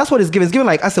 Hey. That's what it's given. It's given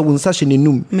like I said,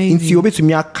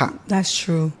 maybe. That's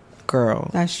true. Girl.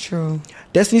 That's true.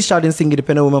 Destiny's Child didn't sing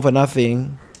Independent Woman for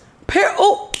nothing.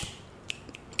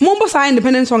 Mumbo sa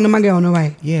independent song na my girl no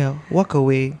way. Yeah, walk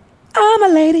away. All my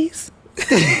ladies.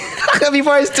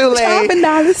 Before it's too late. Ciao,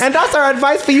 Dallas. And that's our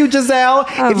advice for you, Giselle.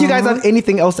 If you guys have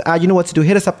anything else to add, you know what to do.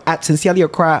 Hit us up at Sincerely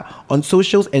Accra on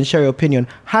socials and share your opinion.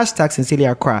 # Sincerely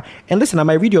Accra. And listen, I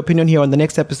might read your opinion here on the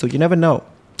next episode. You never know.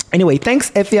 Anyway,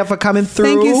 thanks, Efia, for coming through.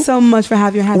 Thank you so much for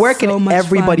having me. Where can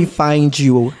everybody find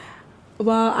you?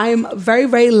 Well, I'm very,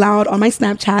 very loud on my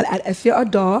Snapchat at Efia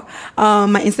Adore.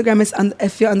 My Instagram is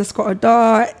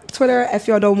Efia_Adore. Twitter,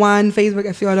 Efia Adore 1. Facebook,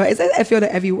 Efia Adore. It's Efia Adore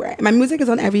everywhere. My music is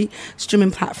on every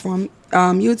streaming platform.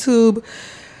 YouTube,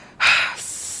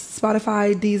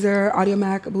 Spotify, Deezer,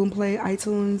 Audiomack, Boomplay,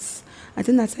 iTunes. I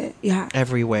think that's it. Yeah.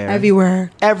 Everywhere.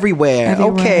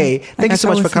 Okay. Thank you so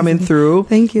much for coming through.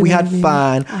 Thank you. We had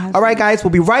fun. All right, guys.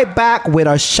 We'll be right back with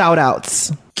our shout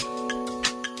outs.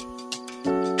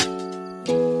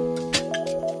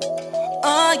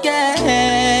 Oh,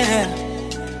 yeah.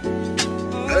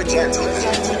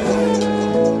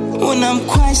 When I'm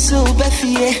quite so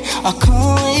Buffy, I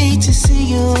can't wait to see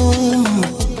you.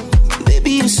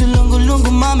 Baby, you so lungo,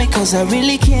 mommy, cause I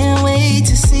really can't wait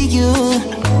to see you.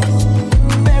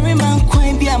 Berry man,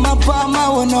 quite be at my bar, my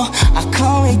one, I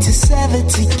can't wait to serve it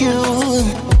to you.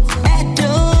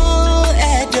 Edo,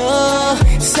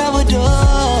 Salvador.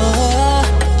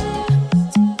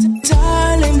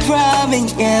 Darling, Robin,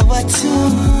 yeah, what too?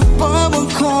 Bomb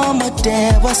come out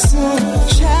there, what's soon?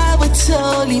 Travel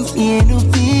told him in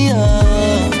Ubia.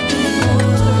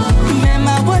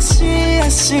 Remember, I was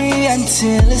free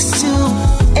until it's 2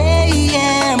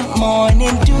 a.m.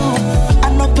 morning dew. I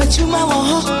know, but you my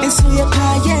walk, and so you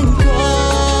pie and go.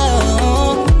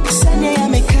 Sunday, I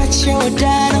may catch you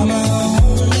down. I'm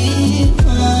only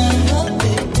one,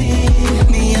 baby.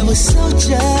 Me, I was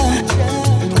soldier.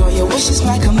 Girl, your wish is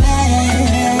my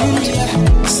command.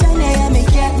 Sunday, I may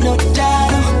get no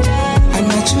doubt. I'm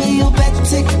not sure you better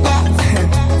take back.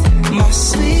 My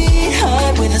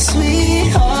sweetheart with a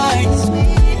sweetheart.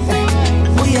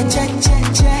 We are check.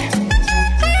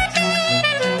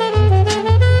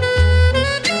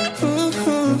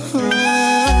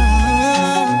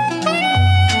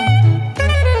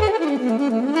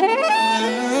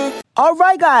 All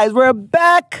right, guys, we're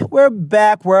back.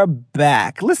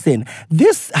 Listen,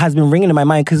 this has been ringing in my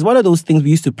mind because one of those things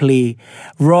we used to play,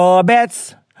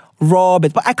 Roberts,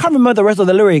 but I can't remember the rest of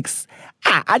the lyrics.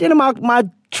 I didn't my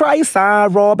try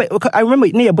Robert. I remember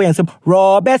near boy and said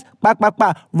Roberts, back,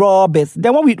 Roberts.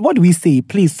 Then what do we say?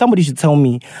 Please, somebody should tell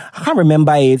me. I can't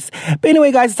remember it. But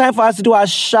anyway, guys, it's time for us to do our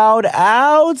shout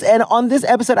outs. And on this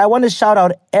episode, I want to shout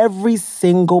out every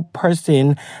single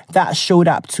person that showed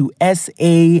up to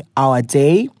SA Our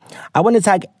Day. I want to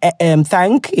thank every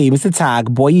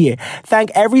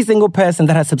single person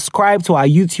that has subscribed to our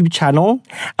YouTube channel.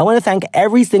 I want to thank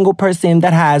every single person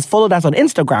that has followed us on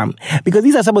Instagram, because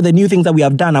these are some of the new things that we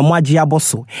have done. And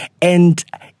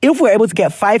if we're able to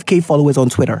get 5K followers on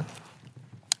Twitter,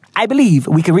 I believe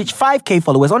we can reach 5K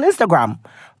followers on Instagram.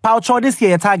 Paucho, this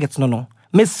year targets no.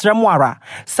 Miss Ramwara,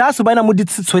 Sasubana Mudi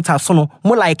Twitter, sono,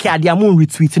 more like Adia Moon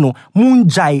retweeting, Moon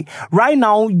Jai. Right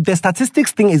now, the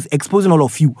statistics thing is exposing all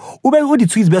of you. Ube the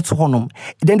tweets better honum.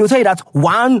 Then they'll tell you that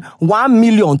 1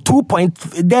 million, 2 point,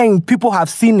 then people have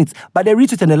seen it, but they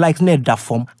retweet and the likes need that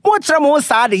form. Much more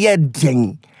sad, yeah,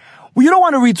 dang. You don't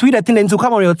want to retweet a thing and to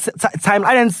come on your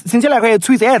timeline and sincerely like your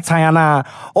tweets, Tiana,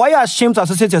 or you're ashamed to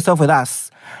associate yourself with us.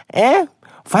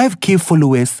 5K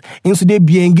followers into the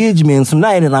be engagements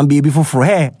night and baby for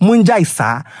hey Munjai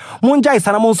sa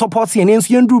na mon support and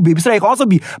then do baby so you can also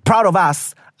be proud of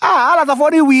us. All of the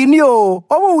win yo.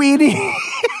 Winning.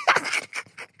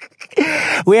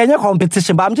 We're in your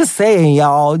competition, but I'm just saying,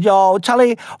 y'all,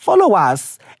 Charlie, follow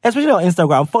us. Especially on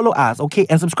Instagram, follow us, okay?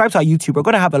 And subscribe to our YouTube. We're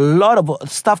going to have a lot of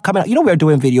stuff coming out. You know, we're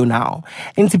doing video now.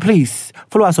 And please,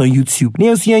 follow us on YouTube.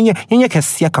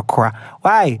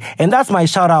 Why? And that's my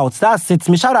shout outs. That's it.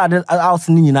 My shout out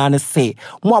say,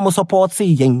 support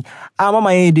somebody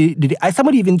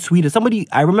even tweeted.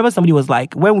 I remember somebody was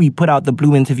like, when we put out the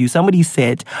Blue interview, somebody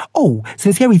said, oh,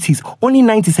 Sincerities, only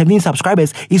 97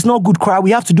 subscribers. It's not good crowd.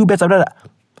 We have to do better.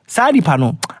 Sadi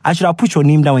Pano, I should have put your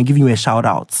name down and give you a shout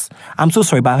out. I'm so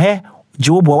sorry, but hey,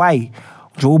 Jobo, why?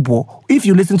 Jobo, if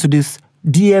you listen to this,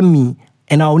 DM me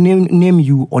and I'll name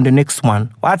you on the next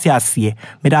one. What's your say?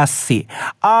 May that say?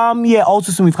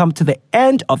 Also soon we've come to the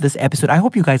end of this episode. I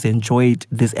hope you guys enjoyed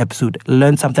this episode,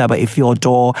 learned something about Efia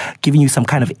Adore, giving you some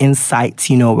kind of insights.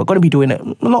 You know, we're going to be doing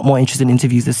a lot more interesting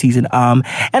interviews this season. And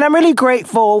I'm really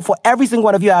grateful for every single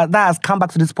one of you that has come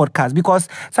back to this podcast, because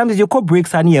sometimes your code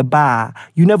breaks are near bar.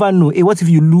 You never know. What if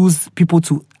you lose people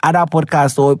to other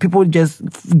podcasts or people just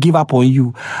give up on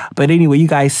you? But anyway, you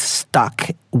guys stuck.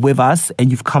 with us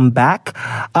and you've come back.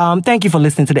 Thank you for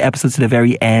listening to the episode to the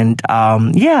very end.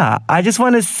 I just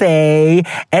want to say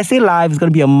SA Live is going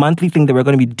to be a monthly thing that we're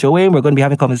going to be doing. We're going to be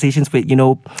having conversations with,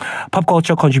 pop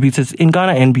culture contributors in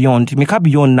Ghana and beyond.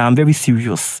 Beyond now, I'm very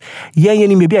serious.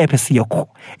 Maybe I perceive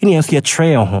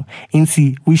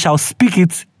we shall speak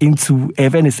it into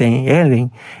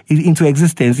into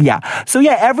existence. So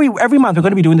every month we're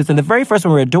going to be doing this, and the very first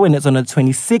one we're doing is on the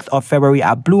 26th of February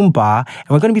at Bloom Bar, and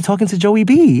we're going to be talking to Joey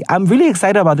B. I'm really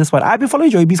excited about this one. I've been following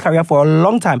Joey B's career for a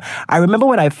long time. I remember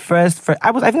when I first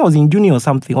I think I was in uni or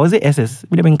something, or was it SS?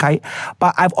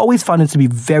 But I've always found it to be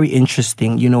very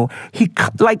interesting.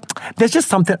 There's just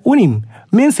something on him.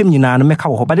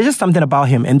 But there's just something about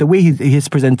him and the way his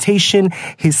presentation,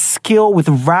 his skill with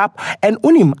rap, and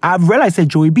on him, I've realized that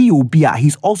Joey B.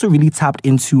 he's also really tapped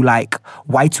into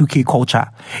Y2K culture.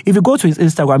 If you go to his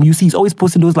Instagram, you see he's always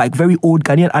posting those very old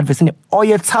Ghanaian adverts and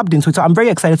you're tapped into it. So I'm very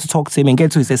excited to talk to him and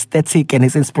get to his aesthetic and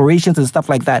his inspirations and stuff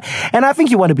like that. And I think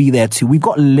you want to be there too. We've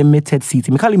got limited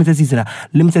seating. We call limited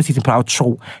seating per our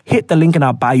show. Hit the link in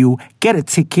our bio, get a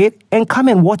ticket, and come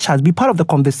and watch us. Be part of the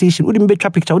conversation. Udi better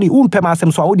picture.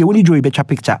 Udi Joey better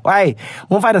picture. Why?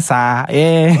 Won't find us.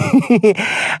 Yeah.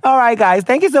 All right, guys.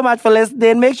 Thank you so much for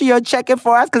listening. Make sure you're checking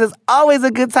for us because it's always a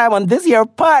good time on this here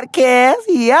podcast.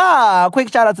 Yeah.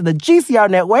 Quick shout out to the GCR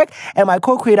Network and my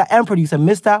co-creator and producer,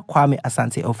 Mr. Kwame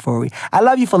Asante Ofori. I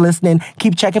love you for listening.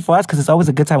 Keep checking for us because it's always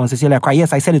a good time on Cecilia Cry.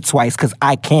 Yes, I said it twice because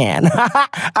I can.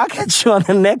 I'll catch you on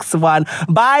the next one.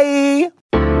 Bye.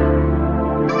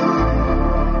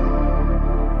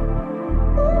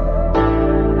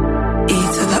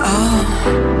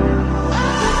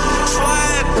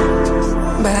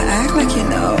 But I act like you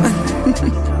know.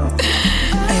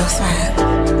 Ayo,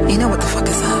 Swag, you know what the fuck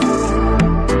is up.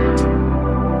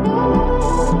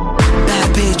 Bad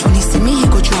bitch, when he see me, he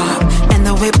go drop. And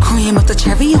the whipped cream with the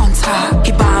cherry on top.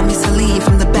 He buy me Celine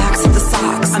from the backs of the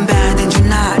socks. I'm bad and you're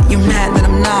not, you're mad that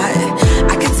I'm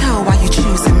not. I can tell why you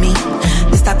choosing me.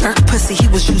 It's that Burke pussy, he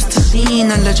was used to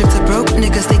lean. Allergic to broke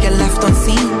niggas, they get left on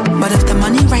scene. But if the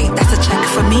money right, that's a check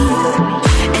for me.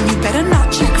 And you better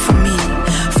not check for me.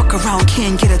 Around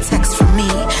can't get a text from me,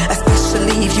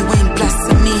 especially if you ain't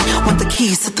blessing me. Want the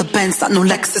keys to the Benz, not no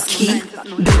Lexus key.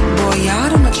 Big boy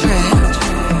out on the trip.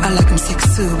 I like him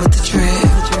 6'2" with the drip.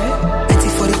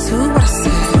 1942, what I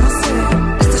said.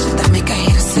 It's the shit that make a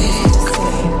hater sick.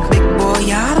 Big boy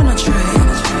out on the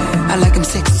trip. I like him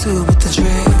 6'2" with the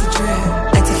drip.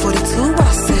 1942, what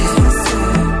I said.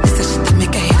 It's the shit that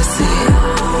make a hater sick.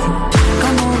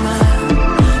 Come over,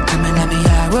 coming at me,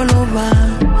 I roll over.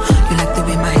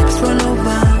 Roll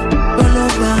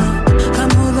over,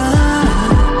 come over,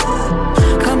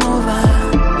 come over.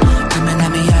 Coming at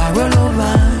me, I roll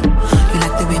over. You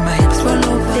like the way my hips roll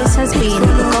over. This has been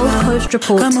the Gold Coast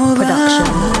Report production.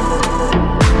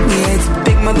 Yeah, it's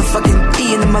big motherfucking E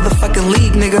in the motherfucking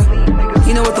league, nigga.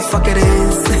 You know what the fuck it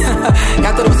is.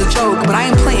 Y'all thought it was a joke, but I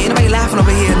ain't playing. Ain't nobody laughing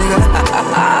over here, nigga.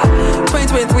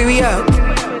 2023, we up.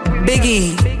 Big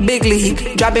E, big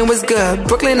league, dropping was good.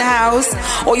 Brooklyn in the house.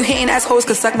 All you hating assholes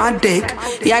can suck my dick.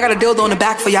 Yeah, I got a dildo in the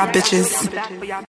back for y'all bitches.